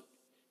going out,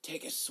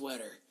 take a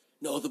sweater.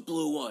 No, the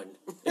blue one.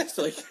 It's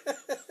like,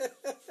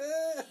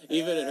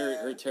 even in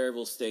her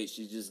terrible state,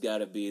 she's just got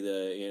to be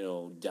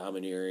the,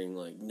 domineering,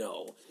 like,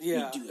 no,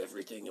 you do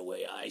everything the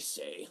way I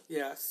say.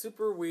 Yeah,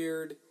 super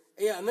weird.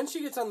 Yeah, and then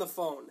she gets on the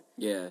phone.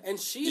 Yeah. And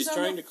she's just on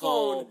trying the to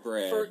call phone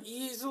Brad for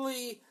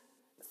easily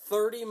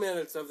 30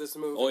 minutes of this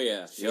movie. Oh,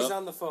 yeah. She's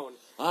on the phone.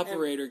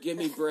 Operator, give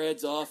me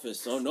Brad's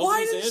office. Oh, nobody's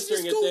why didn't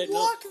answering she just it. Go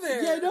walk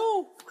there? Yeah, I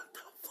know. What the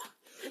fuck?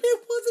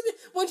 It wasn't...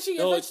 When she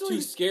no, eventually...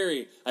 it's too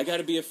scary. I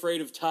gotta be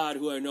afraid of Todd,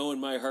 who I know in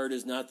my heart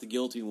is not the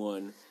guilty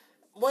one.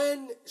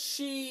 When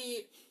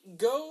she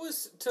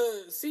goes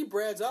to see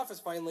Brad's office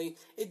finally,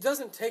 it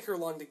doesn't take her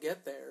long to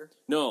get there.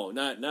 No,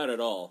 not at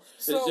all.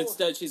 So,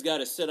 instead, she's got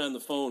to sit on the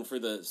phone for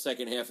the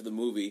second half of the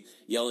movie,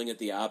 yelling at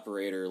the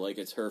operator like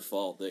it's her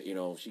fault that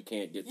she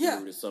can't get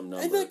through to some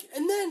number.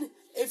 And then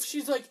if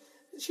she's like,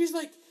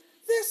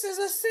 this is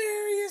a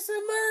serious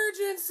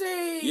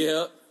emergency.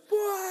 Yeah.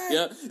 What?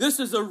 Yeah, this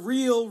is a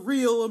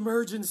real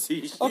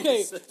emergency.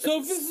 Okay, so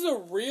if this is a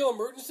real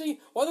emergency,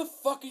 why the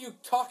fuck are you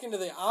talking to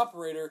the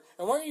operator,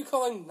 and why aren't you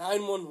calling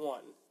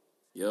 911?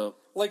 Yep.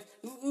 Like,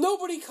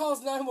 nobody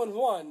calls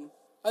 911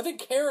 I think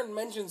Karen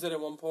mentions it at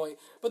one point,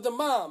 but the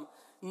mom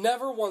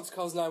never once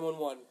calls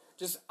 911.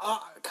 Just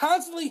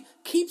constantly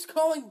keeps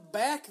calling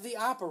back the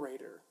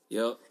operator.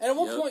 Yep. And at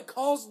one point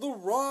calls the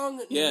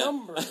wrong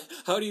number.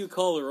 How do you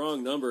call the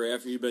wrong number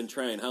after you've been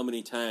trying how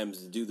many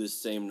times to do this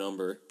same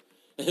number?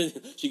 And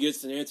she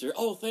gets an answer,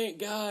 oh, thank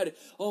God.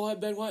 Oh, I've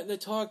been wanting to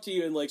talk to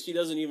you. And, like, she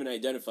doesn't even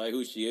identify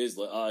who she is.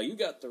 Like, you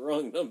got the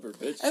wrong number,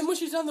 bitch. And when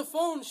she's on the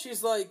phone,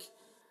 she's like,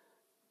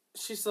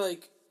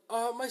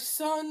 my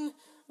son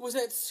was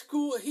at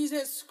school. He's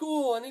at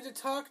school. I need to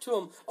talk to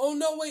him. Oh,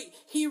 no, wait.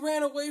 He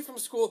ran away from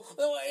school.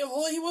 Well,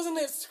 he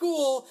wasn't at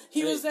school.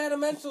 He was at a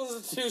mental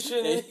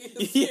institution. And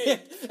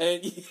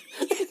it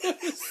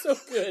was so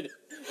good.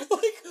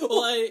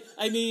 Well,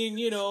 I mean,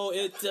 you know,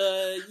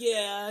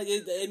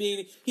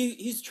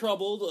 he's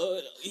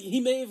troubled.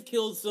 He may have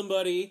killed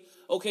somebody.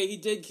 Okay, he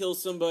did kill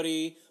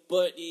somebody,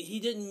 but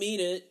he didn't mean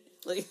it.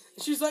 Like,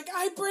 she's like,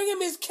 I bring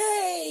him his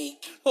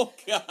cake. Oh,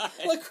 God.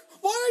 Like,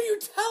 why are you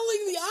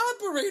telling the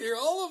operator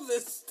all of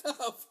this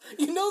stuff?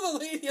 You know the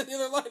lady on the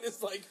other line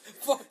is like,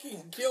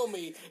 fucking kill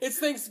me. It's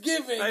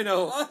Thanksgiving. I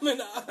know.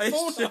 I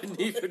shouldn't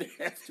even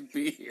have to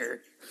be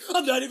here.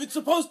 I'm not even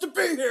supposed to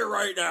be here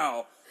right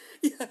now.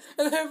 Yeah,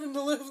 and having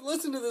to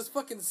listen to this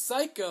fucking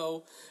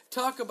psycho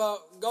talk about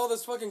all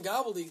this fucking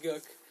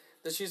gobbledygook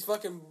that she's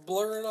fucking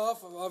blurring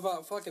off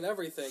about fucking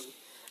everything.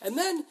 And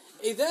then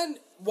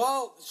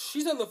while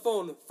she's on the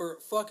phone for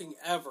fucking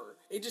ever,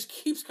 it just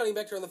keeps cutting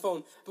back to her on the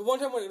phone. But one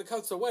time when it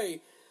cuts away,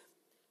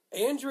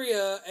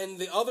 Andrea and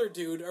the other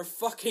dude are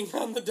fucking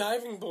on the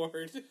diving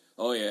board.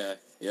 Oh, yeah.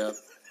 Yep.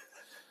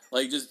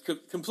 Like, just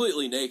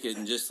completely naked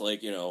and just,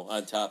 like, you know,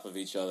 on top of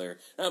each other.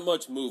 Not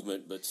much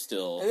movement, but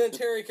still. And then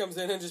Terry comes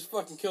in and just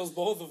fucking kills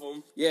both of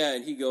them. Yeah,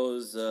 and he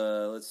goes,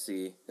 let's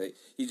see.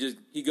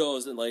 He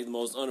goes in, like, the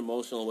most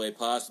unemotional way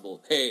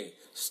possible. Hey,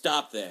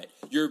 stop that.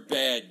 You're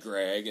bad,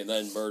 Greg. And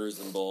then murders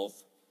them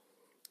both.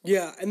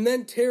 Yeah, and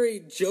then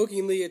Terry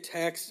jokingly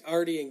attacks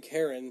Artie and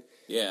Karen.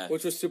 Yeah.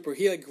 Which was super.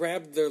 He, like,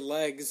 grabbed their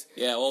legs.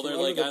 Yeah, well, they're,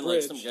 like, on,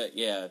 like,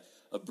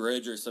 a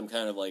bridge or some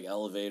kind of, like,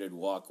 elevated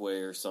walkway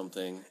or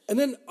something. And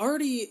then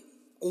Artie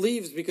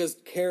leaves because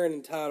Karen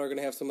and Todd are going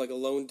to have some, like,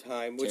 alone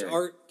time.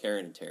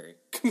 Karen and Terry.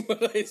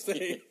 What did I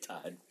say?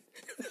 Todd.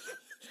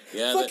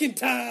 Yeah, fucking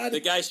Todd. The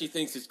guy she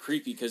thinks is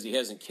creepy because he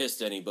hasn't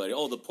kissed anybody.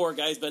 Oh, the poor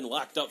guy's been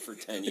locked up for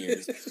 10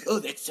 years. Oh,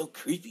 that's so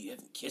creepy. You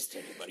haven't kissed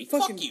anybody.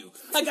 Fuck you.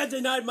 I got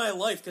denied my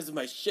life because of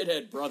my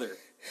shithead brother.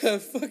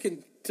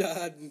 Fucking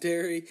Todd and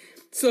Terry.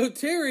 So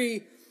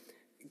Terry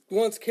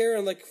wants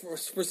Karen, like,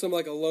 for some,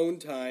 like, alone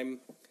time.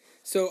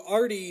 So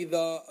Artie,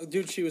 the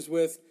dude she was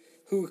with,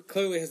 who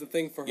clearly has a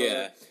thing for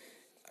her,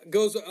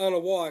 goes on a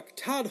walk.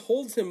 Todd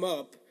holds him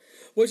up,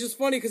 which is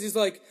funny because he's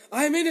like,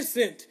 I'm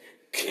innocent.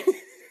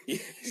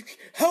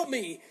 Help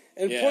me.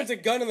 And points a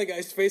gun in the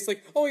guy's face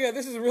like, oh yeah,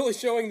 this is really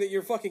showing that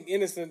you're fucking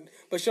innocent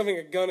by shoving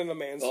a gun in a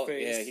man's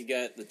face. Yeah, he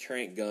got the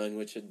trank gun,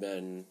 which had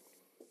been...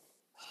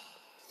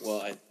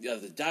 Well,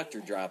 the doctor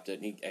dropped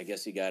it, and I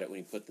guess he got it when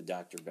he put the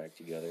doctor back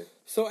together.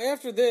 So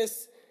after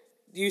this,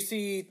 you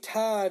see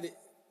Todd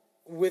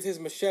with his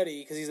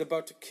machete, because he's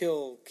about to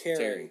kill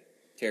Karen.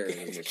 Terry with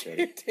his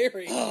machete.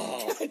 Terry.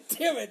 Oh. God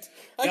damn it.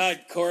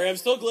 God, Corey, I'm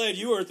so glad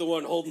you weren't the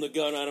one holding the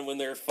gun on him when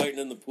they were fighting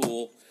in the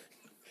pool.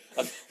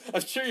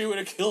 I'm sure you would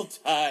have killed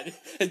Todd,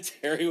 and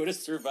Terry would have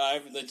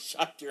survived and then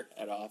shot your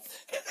head off.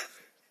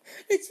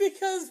 It's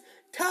because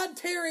Todd,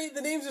 Terry,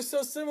 the names are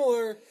so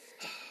similar.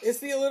 It's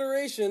the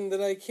alliteration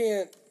that I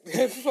can't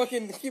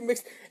fucking keep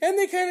mixed. And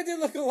they kind of did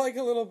look alike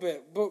a little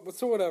bit, but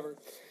so whatever.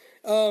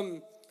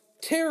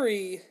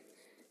 Terry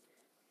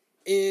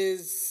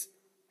is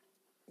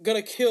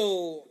gonna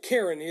kill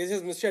Karen. He has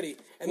his machete,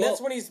 and that's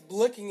when he's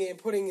licking it and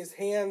putting his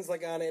hands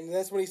like on it, and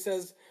that's when he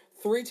says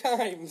 3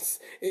 times,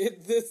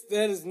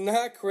 "That is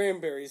not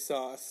cranberry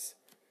sauce."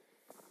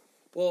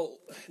 Well,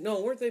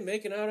 no, weren't they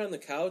making out on the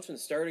couch and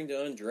starting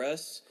to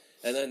undress?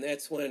 And then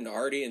that's when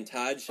Artie and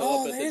Todd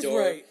show up at the door.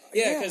 Right.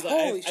 Yeah, because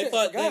I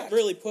thought that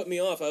really put me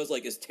off. I was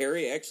like, is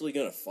Terry actually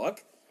going to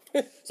fuck?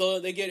 So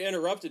they get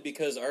interrupted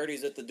because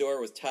Artie's at the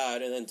door with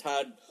Todd, and then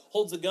Todd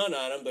holds a gun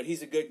on him, but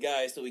he's a good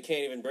guy, so he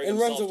can't even bring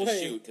himself to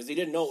shoot because he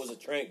didn't know it was a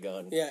trank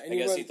gun. Yeah, and I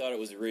guess he thought it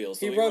was real,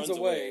 so he runs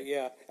away.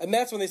 Yeah, and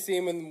that's when they see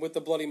him with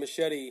the bloody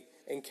machete,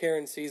 and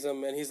Karen sees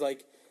him, and he's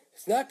like,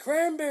 "It's not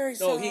cranberry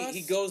sauce."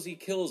 No, he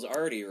kills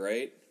Artie,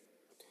 right?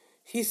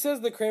 He says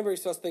the cranberry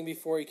sauce thing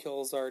before he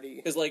kills Artie.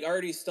 Because, like,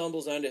 Artie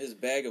stumbles onto his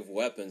bag of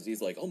weapons. He's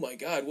like, oh my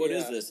God, what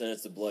is this? And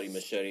it's a bloody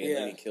machete, and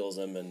then he kills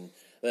him, and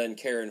then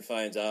Karen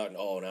finds out, and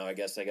now I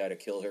guess I gotta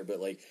kill her.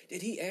 But, like,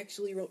 did he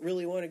actually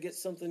really want to get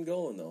something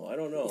going, though? I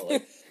don't know.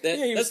 Like,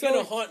 that's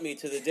gonna haunt me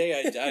to the day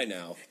I die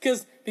now.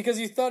 Because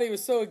you thought he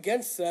was so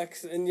against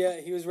sex, and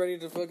yet he was ready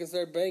to fucking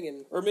start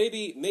banging. Or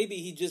maybe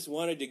he just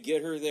wanted to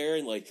get her there,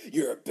 and, like,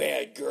 you're a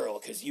bad girl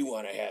because you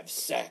want to have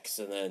sex,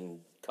 and then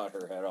cut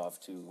her head off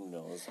too, who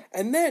knows.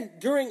 And then,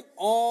 during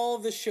all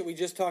the shit we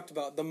just talked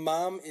about, the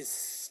mom is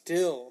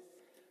still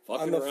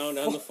fucking around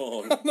on the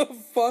phone. On the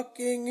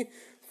fucking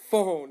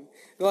phone.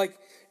 Like,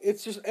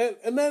 it's just...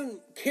 And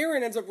then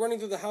Karen ends up running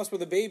through the house where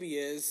the baby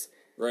is,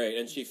 Right,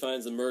 and she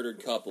finds the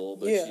murdered couple,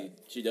 but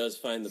she does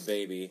find the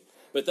baby.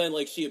 But then,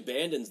 like, she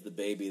abandons the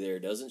baby there,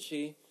 doesn't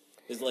she?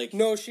 Is like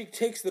no, she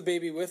takes the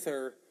baby with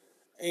her,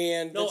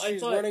 and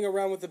she's running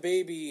around with the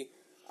baby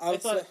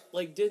outside.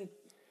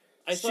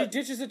 She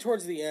ditches it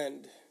towards the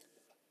end.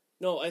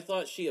 No, I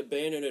thought she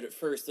abandoned it at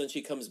first, then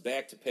she comes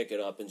back to pick it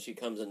up, and she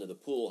comes into the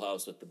pool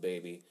house with the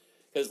baby.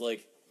 Because,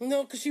 like...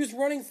 No, because she was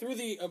running through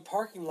the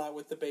parking lot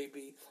with the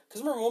baby.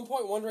 Because I remember at one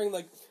point wondering,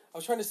 like, I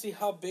was trying to see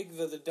how big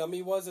the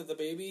dummy was of the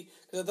baby,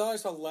 because I thought I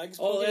saw legs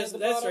poking at the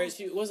bottom. That's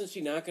right. Wasn't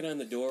she knocking on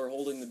the door,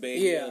 holding the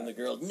baby, and the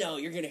girl, no,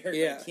 you're going to hurt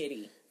my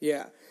kitty.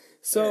 Yeah.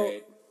 So,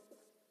 right.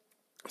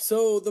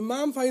 So the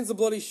mom finds the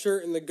bloody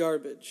shirt in the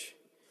garbage.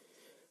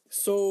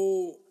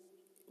 So,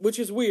 which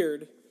is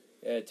weird.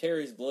 Yeah,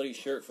 Terry's bloody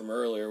shirt from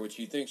earlier, which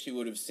you think she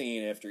would have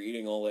seen after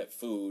eating all that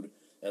food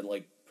and,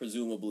 like,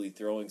 presumably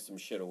throwing some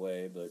shit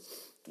away, but,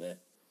 nah.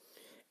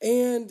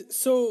 And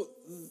so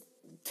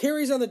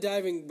Terry's on the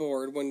diving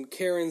board when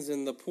Karen's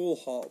in the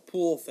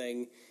pool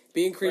thing,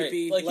 being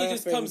creepy, right. Like, laughing. He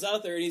just comes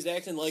out there and he's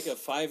acting like a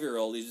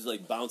 5-year-old. He's just,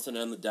 like, bouncing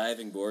on the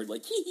diving board,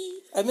 like, hee-hee.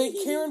 And then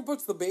Karen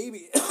puts the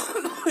baby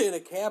in a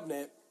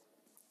cabinet,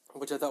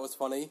 which I thought was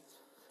funny.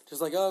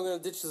 Just like, oh, I'm going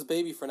to ditch this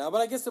baby for now.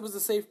 But I guess it was a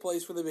safe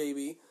place for the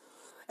baby.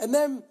 And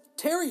then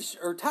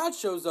Todd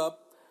shows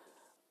up,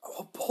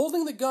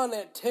 holding the gun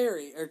at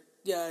Terry.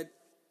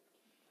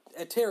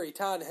 At Terry.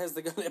 Todd has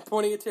the gun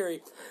pointing at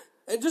Terry.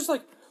 And just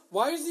like,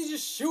 why does he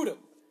just shoot him?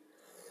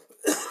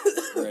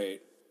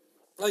 Right.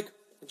 Like,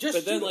 just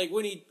But then, like,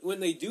 when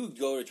they do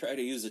go to try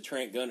to use a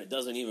trank gun, it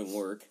doesn't even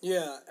work.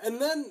 Yeah.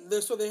 And then,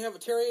 so they have,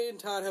 Terry and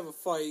Todd have a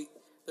fight.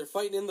 They're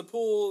fighting in the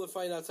pool. They're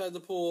fighting outside the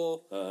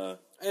pool.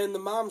 And the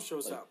mom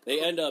shows up. They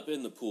end up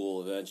in the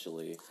pool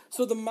eventually.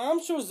 So the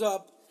mom shows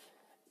up.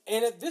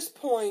 And at this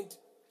point,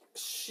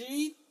 this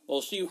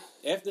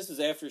is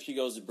after she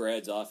goes to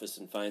Brad's office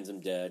and finds him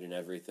dead and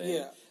everything.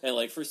 Yeah. And,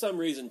 like, for some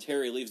reason,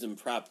 Terry leaves him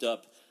propped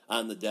up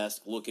on the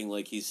desk looking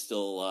like he's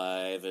still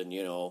alive. And,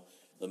 you know,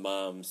 the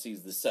mom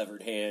sees the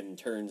severed hand and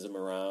turns him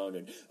around.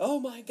 And, oh,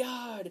 my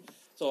God.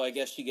 So I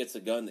guess she gets a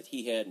gun that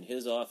he had in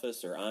his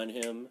office or on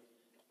him.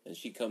 And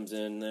she comes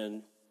in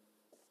then.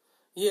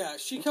 Yeah,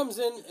 she comes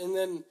in and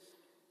then...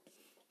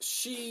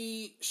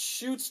 she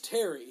shoots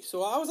Terry.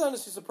 So I was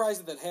honestly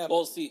surprised that happened.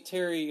 Well, see,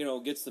 Terry,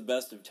 gets the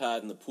best of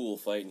Todd in the pool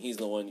fight, and he's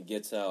the one who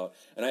gets out.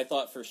 And I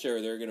thought for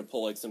sure they were going to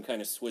pull, like, some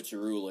kind of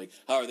switcheroo, like,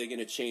 how are they going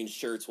to change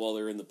shirts while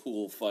they're in the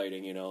pool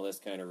fighting, That's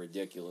kind of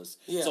ridiculous.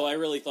 Yeah. So I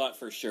really thought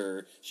for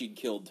sure she'd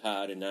killed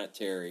Todd and not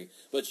Terry.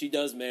 But she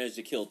does manage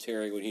to kill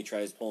Terry when he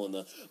tries pulling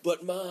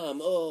but Mom,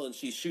 and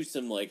she shoots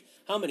him, like,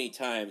 how many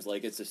times?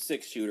 Like, it's a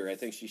 6-shooter. I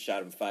think she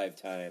shot him 5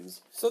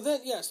 times. So then,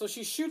 so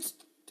she shoots...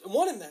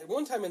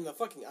 one time in the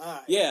fucking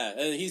eye. Yeah,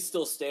 and he's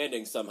still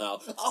standing somehow.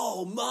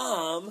 Oh,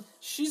 Mom!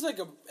 She's like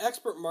an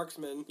expert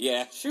marksman.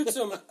 Yeah. Shoots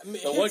him.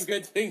 The one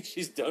good thing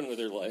she's done with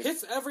her life.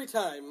 Hits every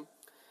time.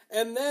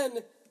 And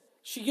then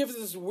she gives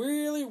this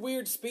really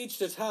weird speech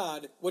to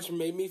Todd, which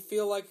made me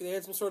feel like they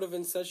had some sort of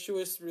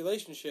incestuous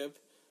relationship.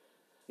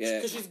 Yeah.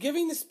 Because she's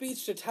giving the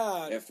speech to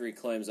Todd. After he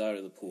climbs out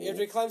of the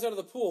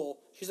pool.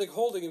 She's like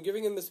holding him,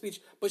 giving him the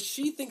speech. But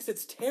she thinks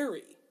it's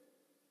Terry.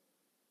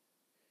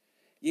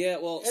 Yeah,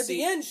 well, at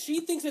the end, she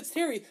thinks it's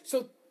Terry.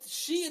 So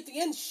she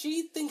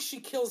thinks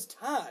she kills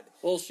Todd.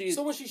 Well,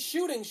 so when she's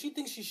shooting, she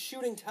thinks she's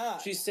shooting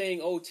Todd. She's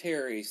saying, "Oh,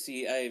 Terry."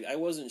 See, I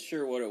wasn't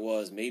sure what it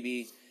was.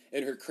 Maybe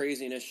in her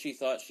craziness, she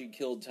thought she'd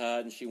killed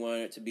Todd and she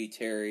wanted it to be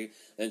Terry.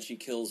 Then she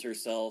kills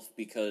herself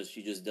because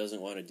she just doesn't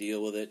want to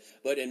deal with it.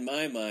 But in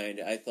my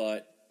mind, I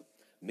thought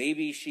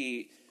maybe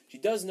she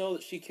does know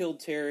that she killed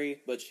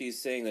Terry, but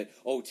she's saying that,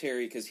 oh,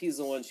 Terry, because he's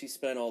the one she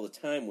spent all the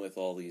time with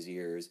all these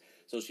years.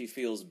 So she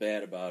feels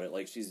bad about it,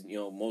 like she's,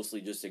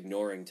 mostly just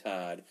ignoring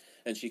Todd.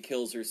 And she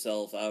kills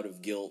herself out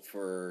of guilt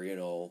for,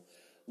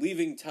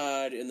 leaving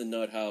Todd in the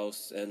nut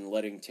house and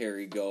letting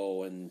Terry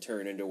go and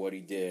turn into what he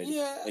did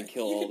and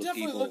kill all the people.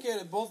 You can definitely look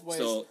at it both ways.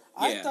 So,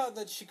 I thought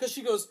that because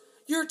she goes,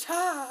 "You're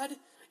Todd!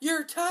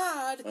 You're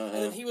Todd!" And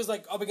then he was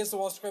like up against the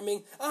wall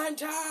screaming, "I'm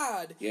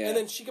Todd!" Yeah. And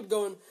then she kept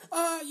going,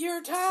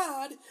 "You're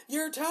Todd!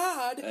 You're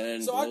Todd!"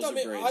 And so I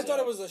thought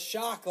it was a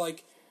shock,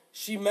 like,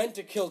 she meant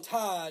to kill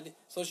Todd,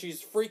 so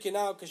she's freaking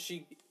out because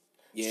she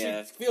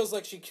feels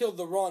like she killed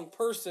the wrong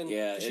person.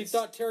 Yeah, she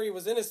thought Terry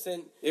was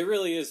innocent. It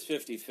really is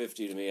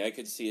 50-50 to me. I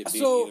could see it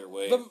being either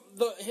way.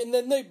 And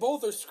then they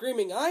both are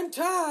screaming, "I'm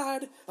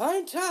Todd!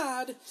 I'm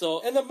Todd!"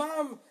 And the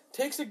mom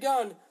takes a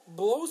gun,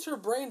 blows her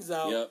brains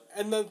out,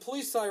 and then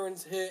police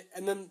sirens hit,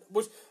 and then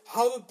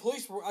how the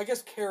police were, I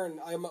guess Karen,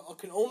 I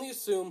can only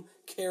assume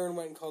Karen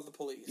went and called the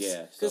police.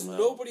 Yeah, because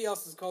nobody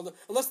else has called them,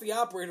 unless the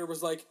operator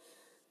was like,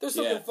 "There's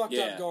something fucked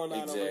up going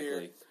on over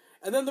here."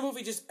 And then the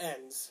movie just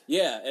ends.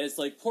 Yeah, and it's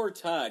like, poor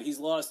Todd, he's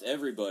lost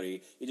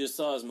everybody. He just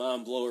saw his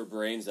mom blow her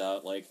brains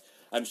out. Like,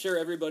 I'm sure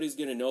everybody's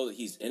going to know that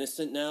he's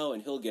innocent now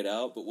and he'll get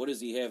out, but what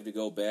does he have to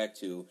go back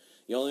to?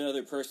 The only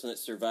other person that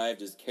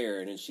survived is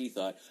Karen, and she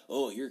thought,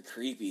 "Oh, you're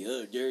creepy,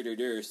 oh,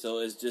 so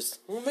it's just..."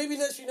 Well, maybe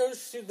that she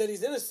knows that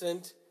he's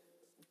innocent,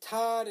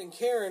 Todd and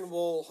Karen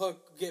will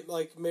get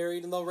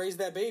married and they'll raise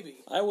that baby.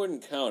 I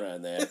wouldn't count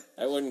on that.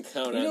 I wouldn't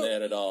count on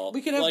that at all.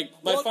 We could have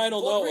my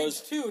final note was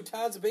 2,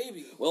 Todd's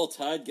baby. Well,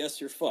 Todd, guess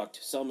you're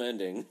fucked. Some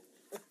ending.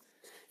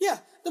 Yeah,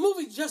 the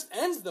movie just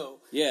ends though.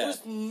 Yeah.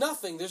 There's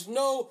nothing. There's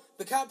no.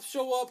 The cops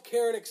show up.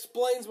 Karen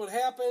explains what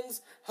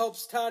happens.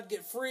 Helps Todd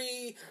get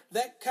free.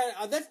 That kind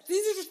of.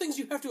 These are just things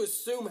you have to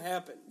assume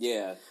happen.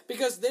 Yeah.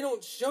 Because they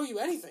don't show you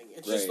anything.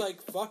 It's just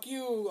like fuck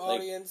you,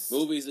 audience.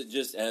 Movies that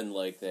just end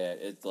like that.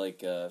 It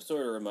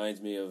sort of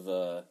reminds me of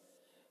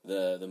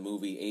the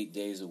movie 8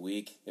 Days a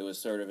Week. It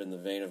was sort of in the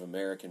vein of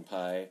American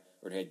Pie,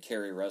 where it had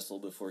Carrie Russell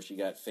before she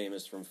got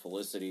famous from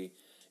Felicity.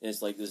 And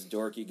it's like this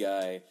dorky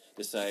guy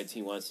decides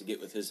he wants to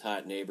get with his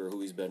hot neighbor who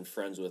he's been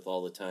friends with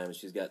all the time. And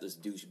she's got this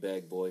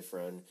douchebag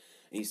boyfriend.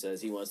 And he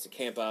says he wants to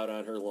camp out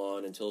on her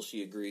lawn until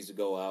she agrees to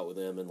go out with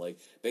him. And,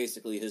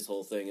 basically his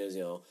whole thing is,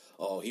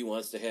 he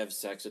wants to have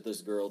sex with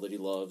this girl that he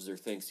loves or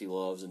thinks he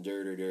loves and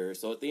dur-dur-dur.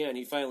 So at the end,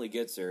 he finally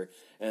gets her.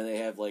 And they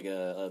have,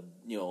 a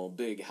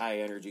big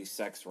high-energy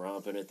sex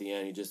romp. And at the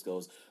end, he just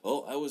goes,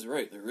 oh, I was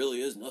right. There really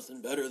is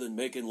nothing better than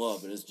making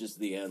love. And it's just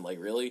the end.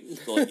 Really?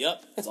 So,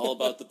 yep, it's all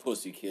about the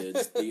pussy,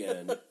 kids. The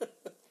end.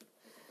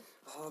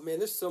 Oh, man,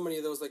 there's so many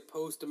of those,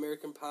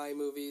 post-American Pie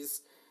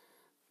movies.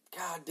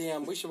 God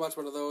damn, we should watch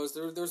one of those.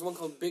 There's one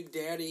called Big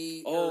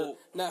Daddy. Oh.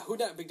 Not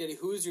Big Daddy,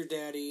 Who's Your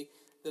Daddy,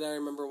 that I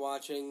remember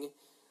watching.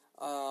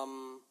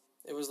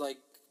 It was,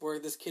 where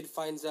this kid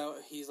finds out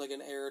he's,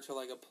 an heir to,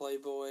 a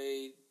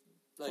Playboy,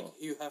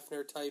 Hugh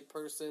Hefner type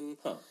person.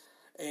 Huh.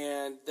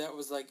 And that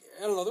was I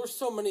don't know, there were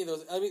so many of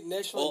those. I mean,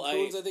 National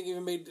Lampoons, I think,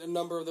 even made a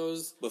number of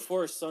those.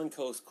 Before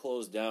Suncoast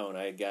closed down,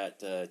 I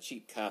got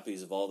cheap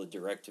copies of all the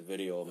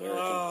direct-to-video American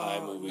Pie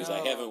movies. No.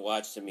 I haven't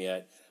watched them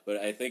yet, but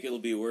I think it'll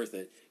be worth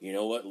it. You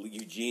know what?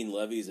 Eugene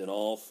Levy's in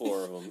all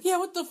 4 of them. Yeah,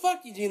 what the fuck,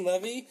 Eugene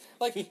Levy?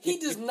 He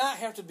does not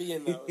have to be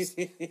in those.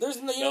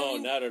 There's no,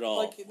 not at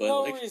all.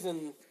 No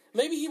reason.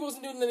 Maybe he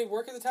wasn't doing any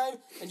work at the time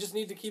and just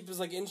need to keep his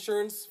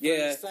insurance for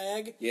his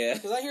SAG. Yeah.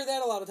 Because I hear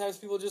that a lot of times.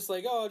 People just I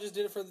just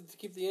did it to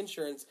keep the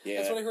insurance. Yeah.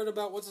 That's what I heard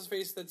about what's his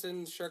face that's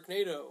in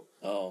Sharknado.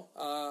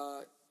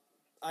 Oh.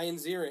 Ian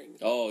Ziering.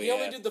 Oh, He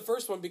only did the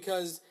first one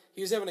because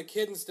he was having a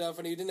kid and stuff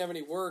and he didn't have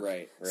any work.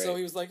 Right. So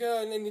he was I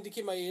need to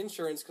keep my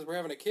insurance because we're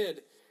having a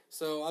kid.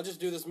 So I'll just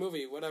do this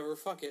movie, whatever,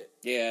 fuck it.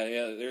 Yeah,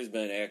 there's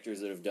been actors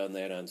that have done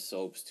that on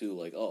soaps, too.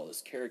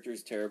 This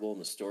character's terrible and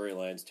the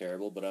storyline's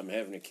terrible, but I'm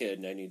having a kid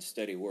and I need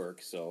steady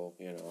work, so,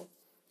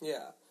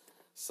 Yeah,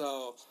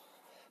 so...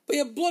 But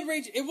yeah, Blood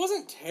Rage, it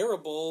wasn't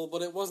terrible,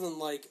 but it wasn't,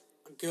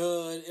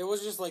 good. It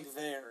was just,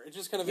 there. It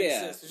just kind of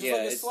exists. It's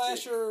just a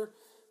slasher...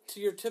 to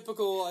your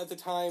typical at the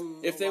time.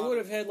 If they would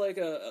have had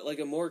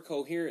a more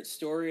coherent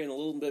story and a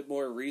little bit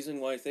more reason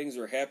why things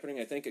were happening,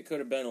 I think it could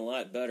have been a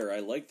lot better. I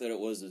liked that it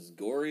was as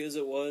gory as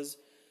it was.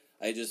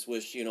 I just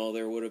wish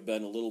there would have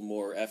been a little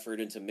more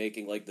effort into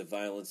making the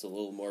violence a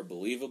little more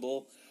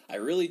believable. I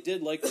really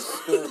did like the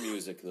score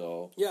music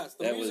though. Yes,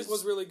 the music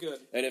was really good.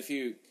 And if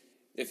you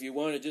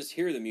want to just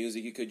hear the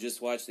music, you could just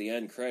watch the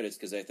end credits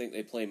because I think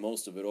they play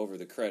most of it over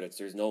the credits.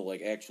 There's no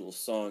actual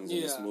songs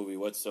in this movie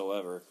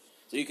whatsoever.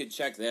 So you could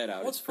check that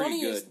out. What's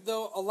funny is,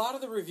 though, a lot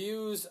of the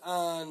reviews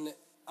on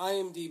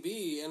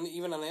IMDb and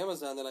even on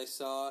Amazon that I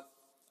saw,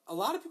 a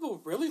lot of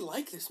people really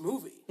like this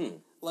movie.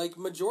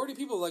 Majority of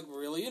people,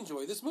 really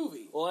enjoy this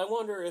movie. Well, I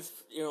wonder if,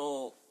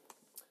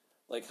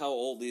 how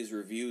old these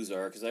reviews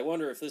are, because I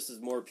wonder if this is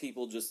more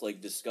people just,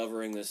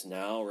 discovering this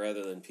now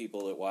rather than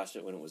people that watched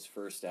it when it was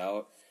first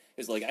out.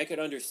 It's I could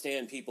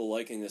understand people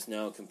liking this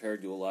now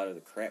compared to a lot of the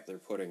crap they're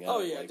putting out.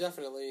 Oh, yeah,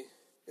 definitely.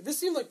 This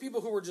seemed like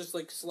people who were just,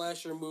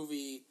 slasher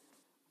movie...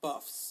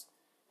 buffs.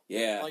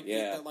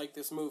 That like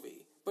this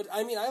movie. But,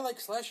 I mean, I like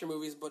slasher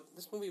movies, but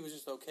this movie was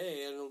just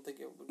okay. I don't think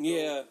it would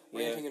go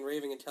ranting and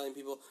raving and telling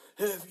people,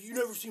 have you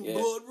never seen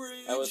Blood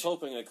Rage? I was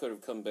hoping I could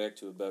have come back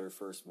to a better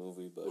first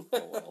movie, but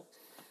oh well.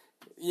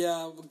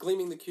 Yeah,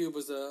 Gleaming the Cube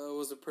was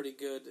a pretty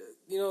good...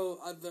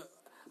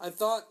 I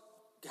thought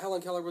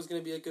Helen Keller was going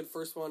to be a good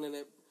first one, and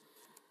it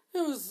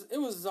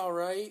was all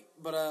right,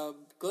 but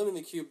Gleaming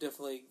the Cube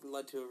definitely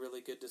led to a really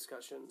good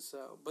discussion.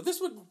 So, but this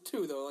one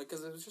too, though,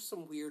 because it was just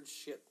some weird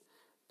shit.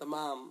 The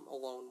mom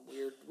alone,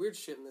 weird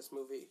shit in this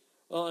movie.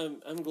 Well,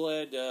 I'm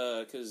glad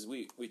because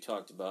we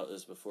talked about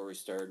this before we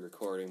started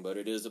recording, but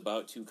it is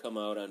about to come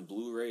out on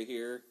Blu-ray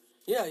here.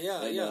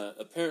 Yeah.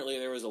 Apparently,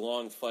 there was a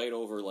long fight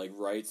over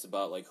rights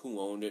about who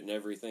owned it and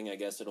everything. I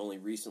guess it only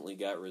recently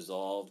got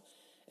resolved.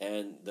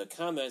 And the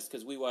comments,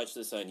 because we watched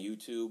this on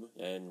YouTube,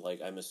 and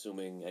I'm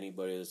assuming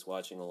anybody that's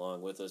watching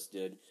along with us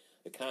did,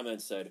 the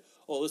comments said,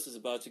 oh, this is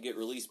about to get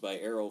released by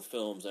Arrow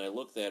Films, and I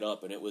looked that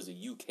up, and it was a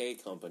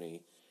UK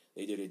company.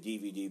 They did a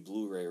DVD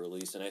Blu-ray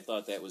release, and I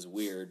thought that was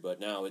weird, but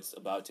now it's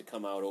about to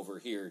come out over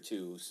here,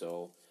 too,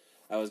 so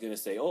I was going to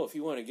say, if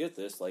you want to get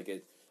this,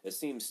 it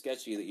seems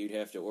sketchy that you'd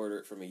have to order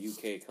it from a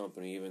UK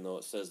company, even though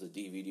it says the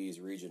DVD is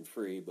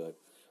region-free, but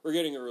we're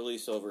getting a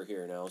release over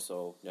here now,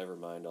 so never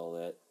mind all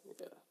that.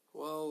 Yeah.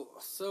 Well,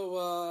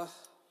 so,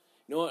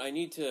 You know what? I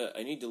need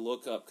to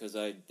look up, because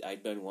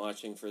I'd been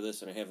watching for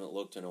this and I haven't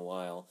looked in a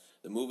while.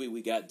 The movie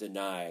we got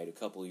denied a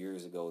couple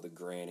years ago, The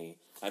Granny.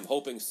 I'm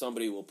hoping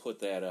somebody will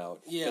put that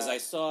out. Yeah. Because I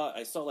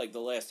saw like the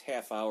last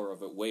half hour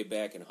of it way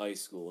back in high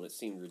school, and it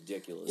seemed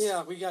ridiculous.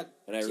 Yeah, we got.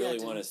 And I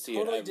really want to see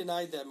totally it. Totally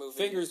denied that movie.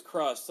 Fingers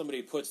crossed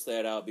somebody puts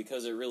that out,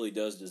 because it really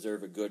does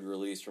deserve a good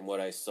release from what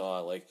I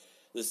saw. Like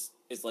this,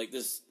 it's like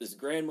this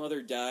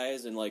grandmother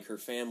dies, and like her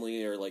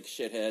family are like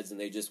shitheads, and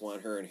they just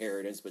want her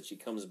inheritance, but she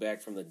comes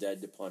back from the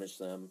dead to punish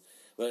them.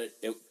 But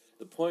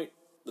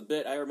the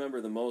bit I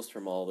remember the most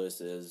from all this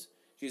is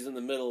she's in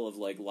the middle of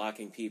like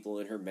locking people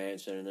in her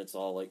mansion, and it's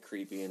all like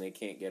creepy, and they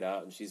can't get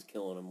out, and she's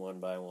killing them one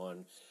by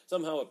one.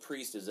 Somehow a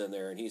priest is in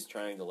there, and he's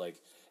trying to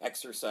like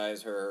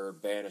exorcise her or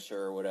banish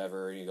her or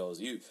whatever, and he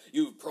goes, you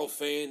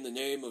profane the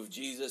name of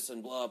Jesus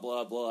and blah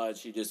blah blah, and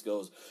she just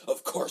goes,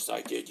 of course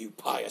I did, you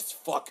pious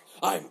fuck,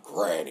 I'm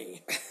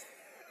Granny.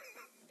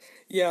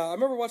 Yeah, I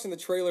remember watching the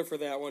trailer for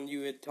that one.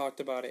 You had talked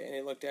about it, and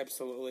it looked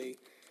absolutely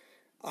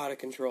out of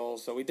control.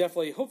 So we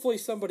definitely, hopefully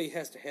somebody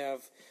has to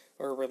have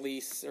or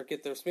release or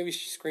get this. Maybe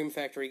Scream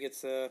Factory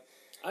gets their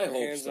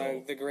hands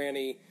on The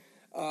Granny.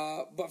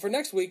 But for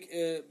next week,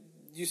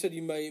 you said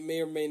you may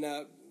or may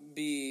not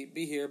be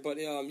here, but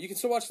you can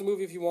still watch the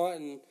movie if you want,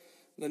 and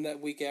then that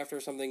week after or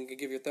something, you can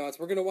give your thoughts.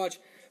 We're going to watch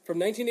from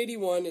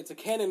 1981. It's a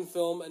Cannon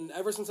film, and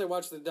ever since I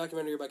watched the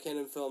documentary about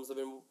Cannon films,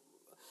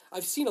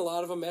 I've seen a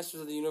lot of them,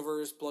 Masters of the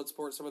Universe,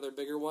 Bloodsport, some of their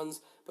bigger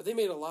ones, but they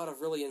made a lot of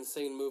really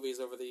insane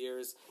movies over the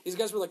years. These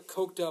guys were like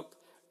coked up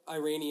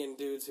Iranian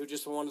dudes who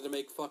just wanted to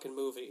make fucking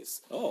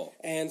movies. Oh.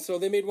 And so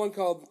they made one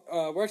called,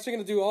 we're actually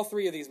going to do all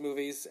three of these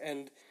movies,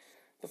 and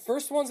the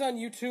first one's on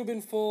YouTube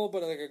in full,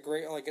 but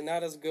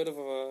not as good of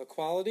a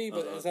quality,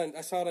 but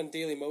I saw it on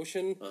Daily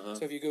Motion, so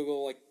if you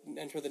Google, like,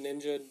 Enter the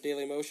Ninja,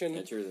 Daily Motion.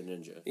 Enter the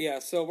Ninja. Yeah,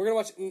 so we're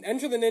going to watch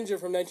Enter the Ninja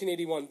from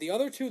 1981. The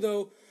other two,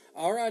 though,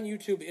 are on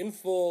YouTube in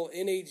full,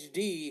 in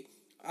HD.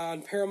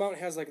 Paramount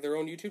has like their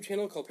own YouTube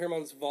channel called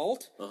Paramount's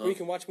Vault, where you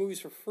can watch movies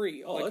for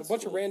free. Oh, like a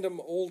bunch of random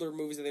older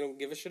movies that they don't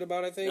give a shit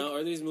about, I think. Now,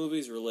 are these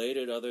movies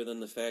related other than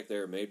the fact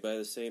they're made by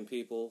the same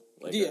people?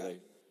 Like, yeah.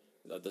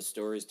 The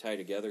stories tie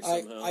together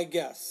somehow? I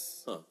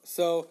guess. Huh.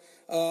 So,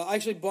 I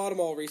actually bought them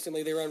all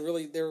recently. They were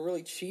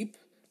really cheap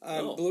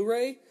on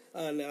Blu-ray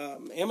on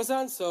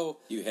Amazon, so...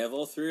 You have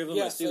all three of them?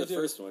 Yes, I see the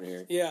first one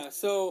here. Yeah,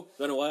 so... It's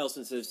been a while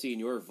since I've seen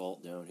your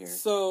vault down here.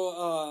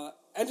 So,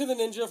 Enter the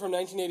Ninja from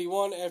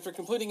 1981. After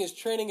completing his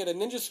training at a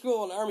ninja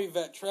school, an army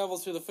vet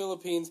travels to the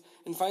Philippines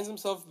and finds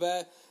himself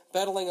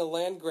battling a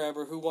land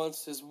grabber who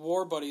wants his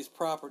war buddy's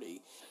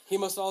property. He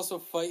must also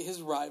fight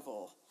his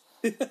rival.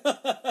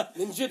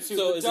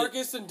 Ninjutsu, the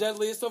darkest and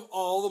deadliest of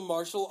all the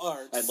martial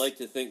arts. I'd like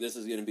to think this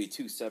is going to be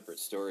two separate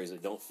stories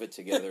that don't fit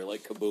together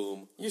like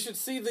Kaboom. You should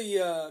see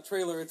the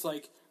trailer. It's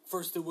like,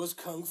 first it was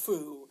Kung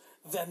Fu,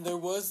 then there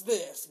was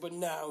this, but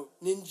now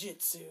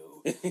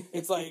Ninjutsu.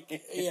 It's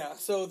like, yeah,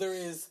 so there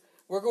is...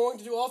 We're going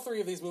to do all three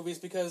of these movies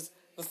because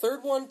the third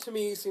one, to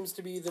me, seems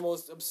to be the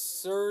most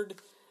absurd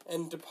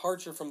and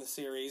departure from the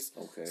series.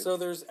 Okay. So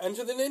there's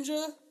Enter the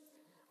Ninja,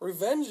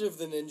 Revenge of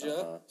the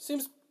Ninja.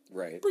 Seems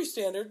pretty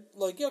standard.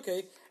 Like,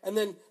 okay. And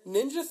then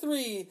Ninja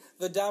 3,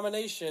 The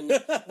Domination,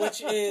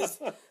 which is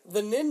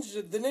the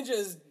ninja. The ninja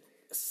is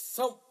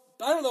so...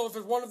 I don't know if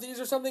it's one of these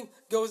or something,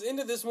 goes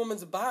into this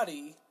woman's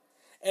body...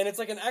 And it's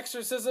like an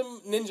exorcism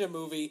ninja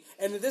movie.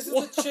 And this is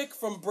the chick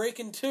from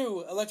Breakin'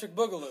 2, Electric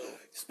Boogaloo.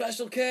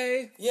 Special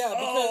K?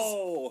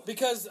 Yeah,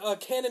 because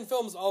Cannon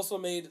Films also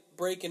made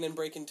Breakin' and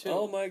Breakin' 2.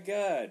 Oh my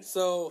god.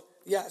 So,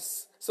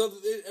 yes. So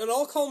it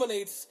all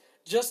culminates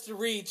just to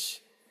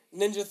reach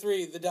Ninja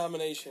 3, The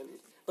Domination.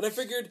 But I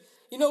figured,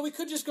 we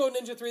could just go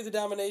Ninja 3, The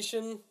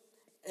Domination,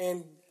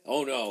 and...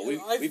 Oh no,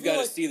 we've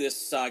got to see this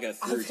saga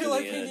through to the end. I feel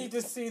like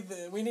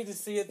we need to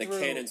see it through. The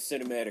Cannon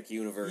Cinematic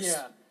Universe.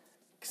 Yeah.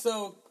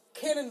 So...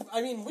 Cannon,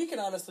 we can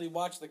honestly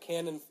watch the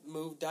Cannon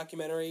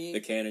documentary. The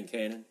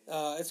Cannon?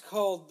 It's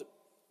called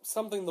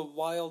something The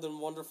Wild and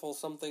Wonderful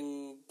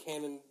Something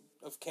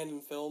of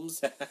Cannon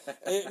Films.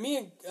 Me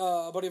and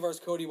a buddy of ours,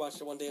 Cody, watched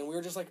it one day, and we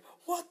were just like,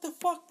 what the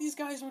fuck? These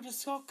guys were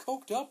just so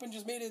coked up and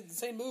just made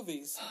insane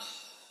movies.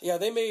 Yeah,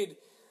 they made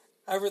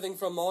everything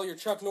from all your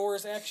Chuck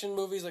Norris action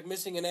movies like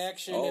Missing in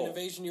Action and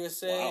Invasion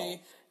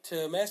USA...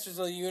 to Masters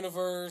of the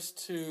Universe,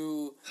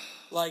 to,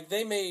 like,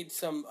 they made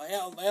some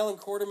Alan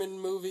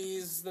Quarterman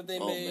movies that they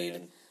made.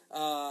 Man.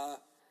 A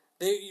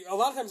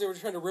lot of times they were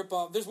trying to rip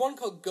off. There's one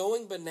called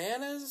Going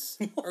Bananas,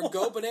 or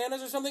Go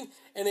Bananas or something,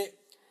 and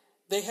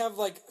they have,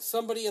 like,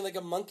 somebody in, like,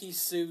 a monkey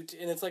suit,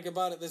 and it's, like,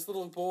 about this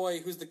little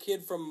boy who's the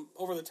kid from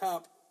Over the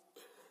Top,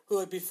 who,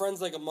 like,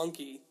 befriends, like, a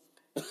monkey.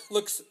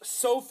 Looks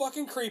so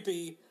fucking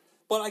creepy,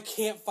 but I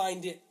can't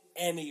find it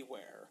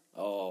anywhere.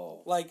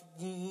 Oh. Like,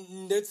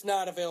 it's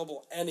not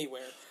available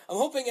anywhere. I'm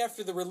hoping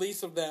after the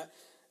release of that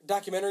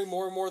documentary,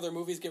 more and more of their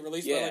movies get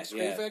released by, like,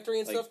 Scream Factory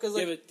and stuff. Cause,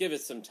 give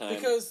it some time.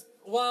 Because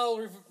while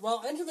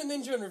Enter the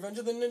Ninja and Revenge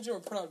of the Ninja were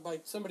put out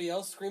by somebody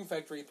else, Scream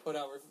Factory put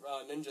out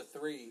Ninja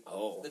 3,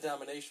 The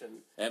Domination.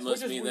 That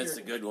must mean that's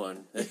a good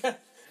one. Yeah.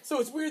 So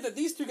it's weird that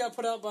these two got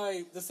put out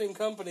by the same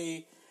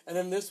company, and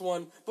then this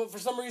one. But for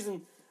some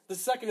reason... the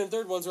second and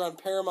third ones are on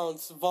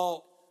Paramount's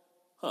Vault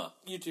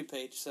YouTube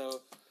page, so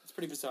it's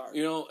pretty bizarre.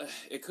 You know,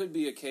 it could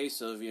be a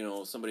case of, you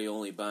know, somebody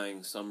only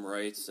buying some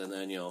rights and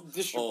then, you know,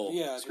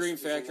 Scream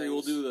Factory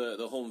will do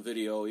the home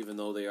video, even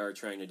though they are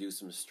trying to do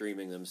some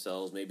streaming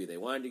themselves. Maybe they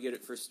wanted to get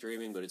it for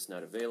streaming, but it's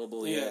not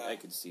available yet. I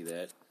could see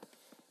that.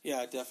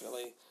 Yeah,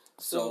 definitely.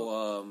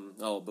 So,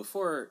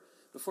 before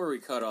we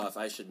cut off,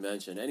 I should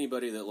mention,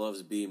 anybody that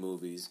loves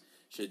B-movies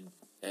should,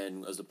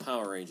 and as a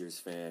Power Rangers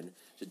fan,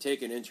 should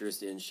take an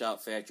interest in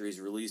Shout Factory's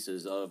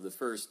releases of the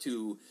first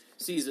 2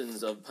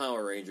 seasons of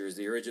Power Rangers,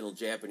 the original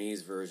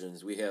Japanese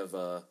versions. We have,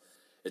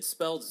 it's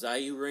spelled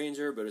Zyu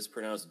Ranger, but it's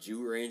pronounced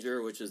Jew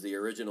Ranger, which is the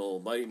original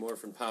Mighty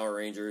Morphin Power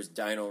Rangers,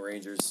 Dino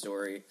Rangers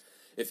story.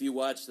 If you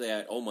watch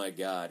that, oh my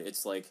god,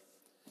 it's like,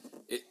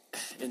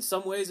 in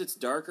some ways it's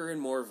darker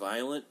and more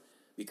violent,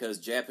 because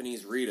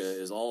Japanese Rita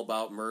is all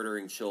about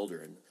murdering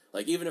children.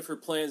 Like, even if her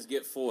plans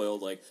get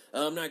foiled, like,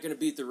 I'm not going to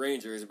beat the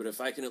Rangers, but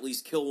if I can at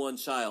least kill one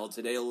child,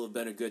 today will have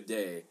been a good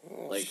day.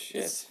 Oh, like,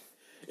 shit.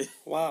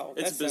 Wow.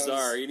 It's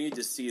bizarre. You need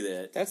to see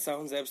that. That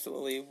sounds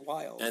absolutely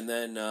wild. And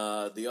then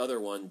the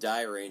other one,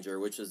 Die Ranger,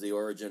 which is the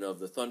origin of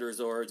the Thunder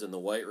Zords and the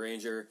White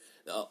Ranger.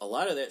 A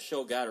lot of that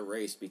show got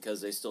erased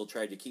because they still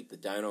tried to keep the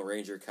Dino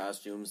Ranger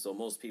costumes, so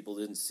most people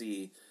didn't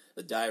see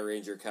the Die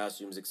Ranger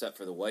costumes except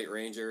for the White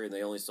Ranger, and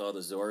they only saw the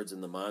Zords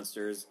and the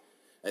monsters.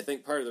 I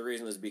think part of the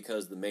reason was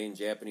because the main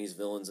Japanese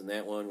villains in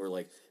that one were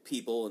like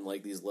people in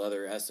like these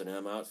leather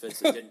S&M outfits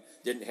that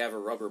didn't have a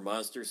rubber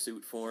monster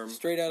suit form.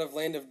 Straight out of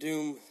Land of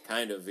Doom.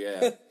 Kind of,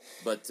 yeah.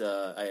 But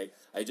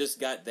I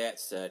just got that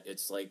set.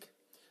 It's like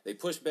they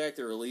pushed back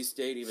the release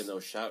date even though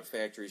Shout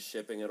Factory's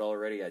shipping it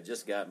already. I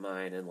just got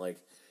mine, and like,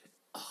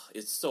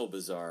 it's so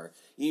bizarre.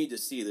 You need to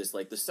see this.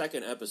 Like, the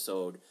second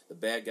episode, the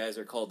bad guys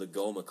are called the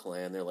Goma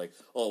Clan. They're like,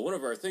 one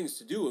of our things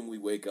to do when we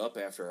wake up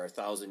after our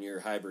 1,000-year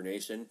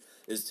hibernation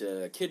is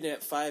to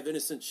kidnap 5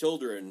 innocent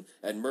children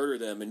and murder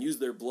them and use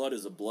their blood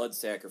as a blood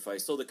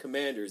sacrifice. So the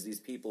commanders,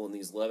 these people in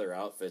these leather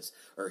outfits,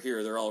 are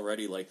here. They're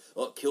already like,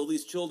 kill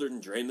these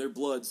children, drain their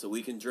blood so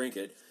we can drink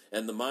it.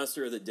 And the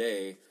monster of the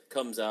day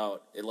comes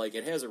out.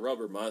 It has a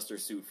rubber monster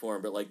suit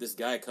form, but like this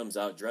guy comes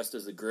out dressed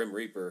as the Grim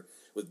Reaper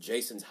with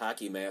Jason's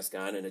hockey mask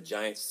on and a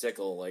giant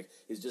sickle. Like,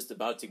 he's just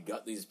about to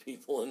gut these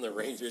people, and the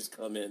Rangers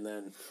come in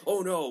then.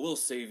 Oh no, we'll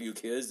save you,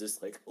 kids.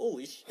 It's like,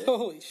 holy shit.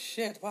 Holy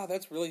shit. Wow,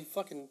 that's really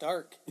fucking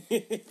dark.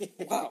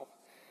 Wow.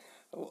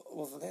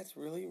 Well, that's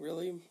really,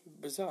 really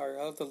bizarre.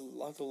 I'll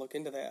have to look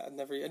into that.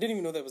 I didn't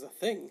even know that was a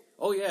thing.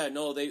 Oh yeah,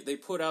 no, they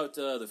put out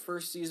the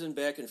first season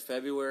back in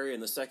February,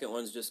 and the second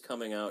one's just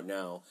coming out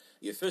now.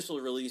 The official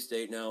release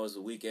date now is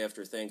a week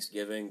after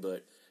Thanksgiving,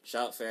 but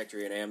Shout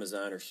Factory and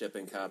Amazon are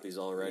shipping copies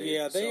already.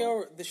 Yeah,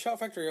 the Shout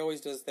Factory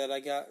always does that.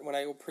 When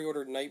I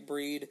pre-ordered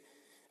Nightbreed,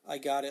 I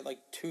got it like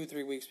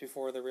 2-3 weeks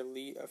before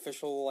the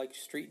official like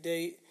street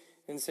date,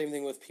 and same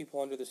thing with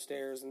People Under the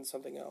Stairs and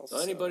something else. So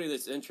anybody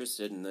that's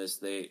interested in this,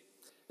 they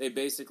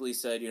basically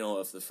said,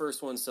 if the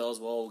first one sells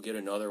well, we'll get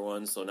another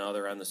one. So now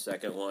they're on the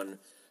second one.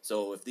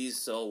 So if these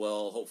sell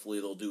well, hopefully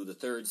they'll do the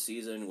third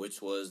season, which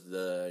was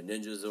the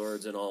Ninja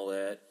Zords and all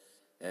that.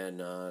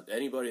 And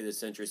anybody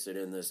that's interested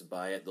in this,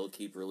 buy it. They'll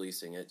keep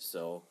releasing it.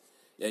 So,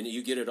 and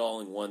you get it all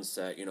in one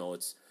set.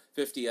 It's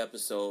 50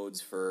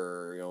 episodes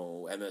for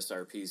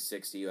MSRP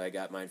 60. I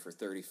got mine for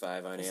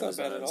 35 on Amazon. Not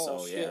bad at all.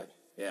 So shit.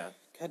 yeah.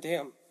 God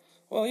damn.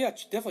 Well, yeah,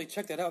 definitely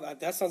check that out.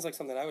 That sounds like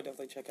something I would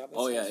definitely check out.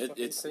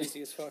 It's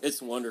crazy as fuck.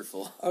 It's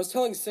wonderful. I was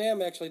telling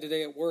Sam actually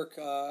today at work.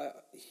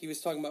 He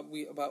was talking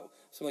about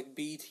some like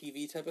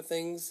BTV type of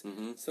things.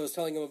 Mm-hmm. So I was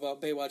telling him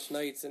about Baywatch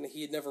Nights, and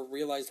he had never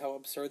realized how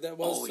absurd that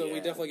was. We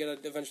definitely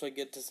got to eventually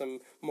get to some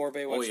more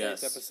Baywatch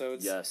Nights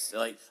episodes. Yes,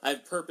 like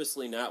I've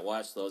purposely not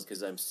watched those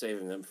because I'm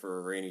saving them for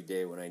a rainy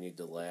day when I need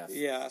to laugh.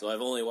 Yeah. So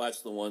I've only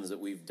watched the ones that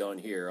we've done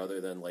here,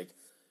 other than like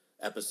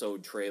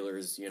episode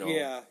trailers,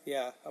 Yeah.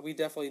 We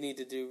definitely need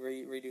to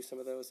redo some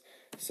of those.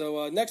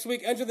 So next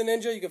week, Enter the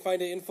Ninja. You can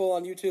find it in full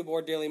on YouTube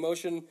or Daily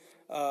Motion.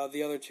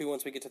 The other two,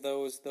 once we get to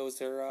those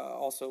are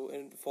also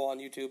in full on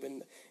YouTube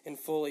and in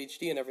full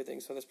HD and everything.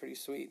 So that's pretty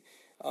sweet.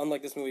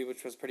 Unlike this movie,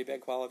 which was pretty bad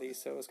quality,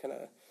 so it was kind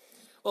of...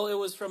 Well, it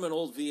was from an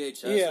old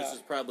VHS, which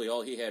is probably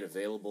all he had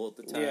available at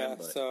the time. Yeah,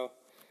 but... so...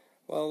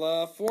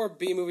 Well, for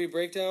B-Movie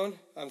Breakdown,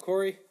 I'm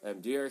Corey.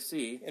 I'm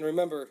DRC. And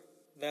remember...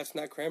 That's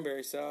not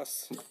cranberry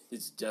sauce.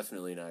 It's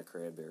definitely not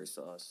cranberry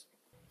sauce.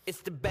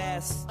 It's the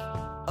best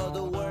of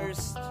the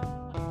worst.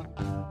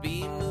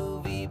 B-movie.